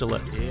Los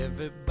Angeles.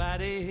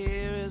 Everybody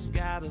here has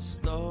got a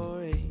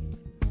story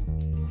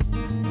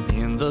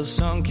in the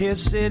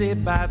sun-kissed city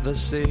by the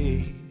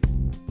sea.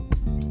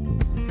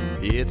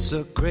 It's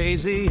a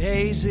crazy,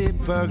 hazy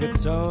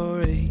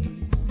purgatory,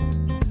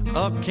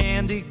 a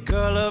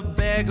candy-colored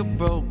bag of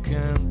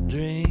broken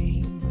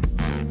dreams.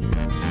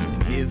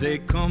 Here they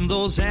come,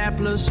 those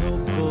hapless,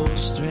 hopeful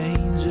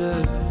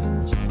strangers,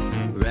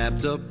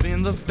 wrapped up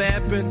in the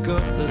fabric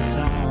of the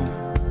town.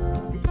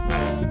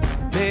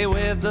 They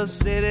wear the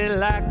city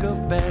like a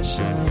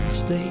fashion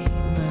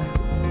statement,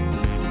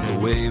 the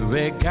way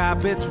red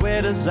carpets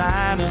wear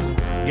designer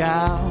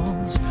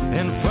gowns.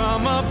 And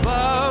from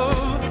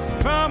above,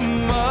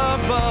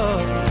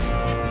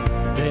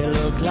 they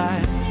look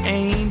like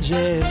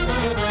angels.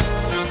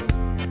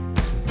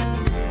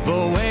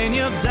 But when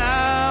you're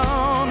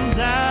down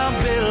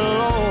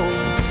below,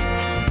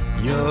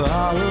 you're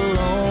all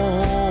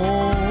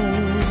alone.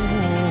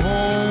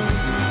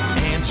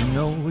 And you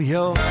know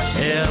you're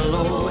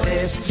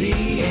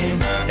LOSTN,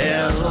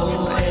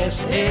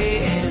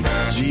 LOSANGLES.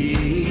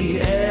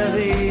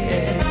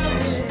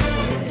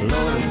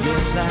 Lord, it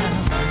gets down.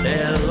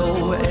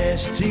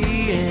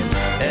 LOSTN,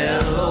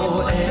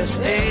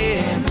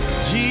 LOSANGLES.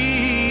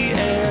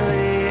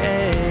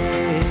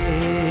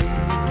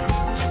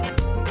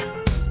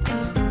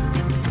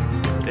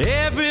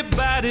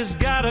 Everybody's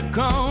gotta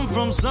come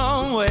from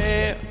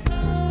somewhere,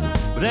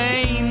 but there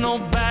ain't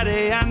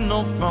nobody I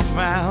know from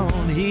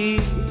round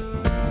here.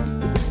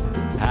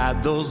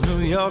 Hide those New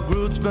York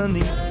roots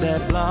beneath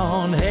that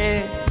blonde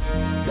hair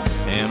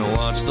and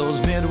watch those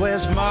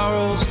Midwest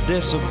morals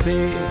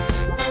disappear.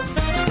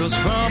 'Cause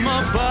from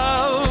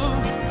above,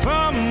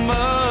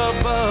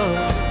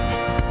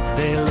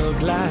 they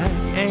look like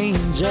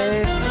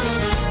angels.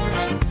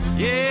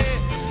 Yeah,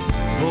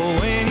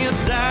 but when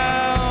you're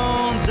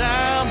down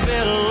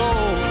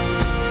below,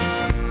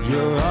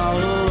 you're all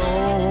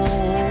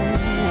alone.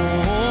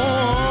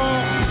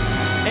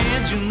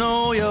 And you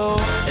know you're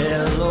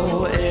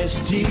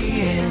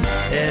LOSTN,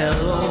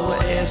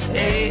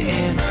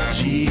 LOSANGLES.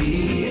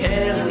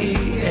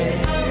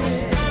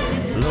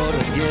 Lord, I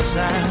guess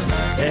I'm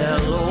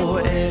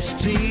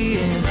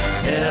LOSTN,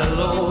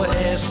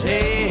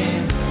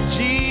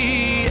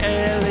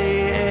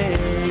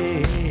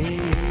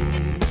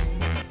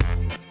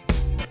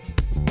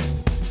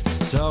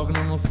 LOSANGLES. Talking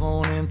on my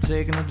phone and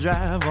taking a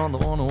drive on the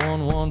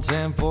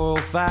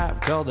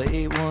 101-110-405. Call the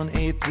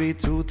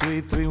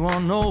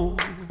 818-323-3310.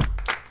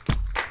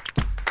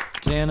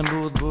 Tanning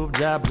booth, boob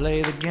job,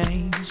 play the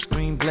game.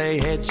 Screenplay,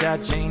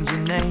 headshot, change your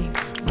name.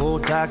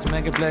 Botox,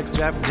 Megaplex,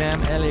 traffic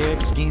jam,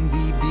 LAX, skin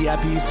deep,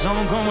 VIP.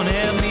 Someone come and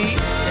help me.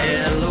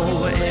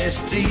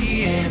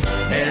 LOSTN,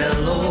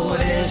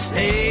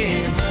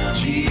 LOSANGLES.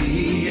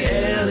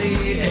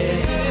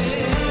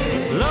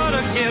 Lord,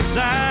 I guess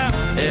I'm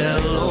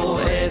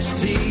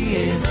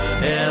LOSTN,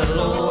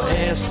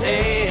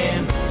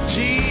 LOSANGLES.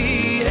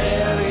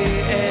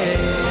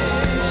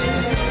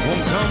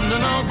 Won't come to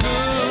no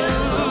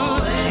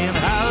good in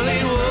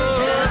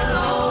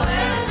Hollywood.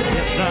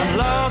 Yes, I'm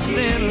lost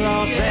in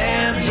Los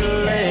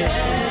Angeles.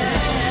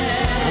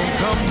 Won't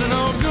come to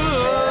no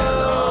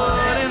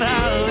good in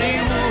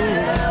Hollywood.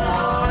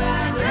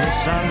 Yes,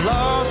 I'm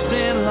lost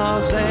in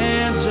Los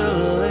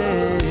Angeles.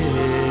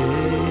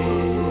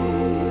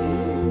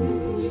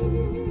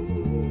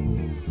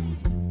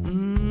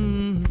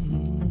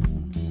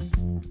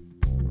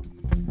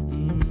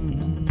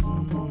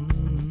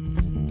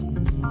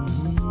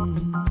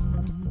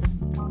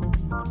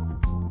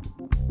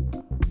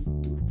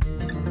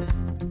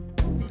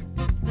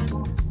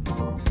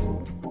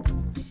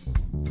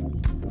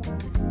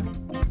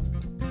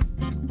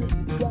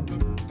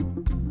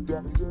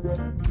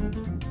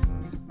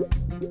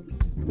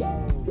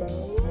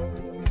 Yeah.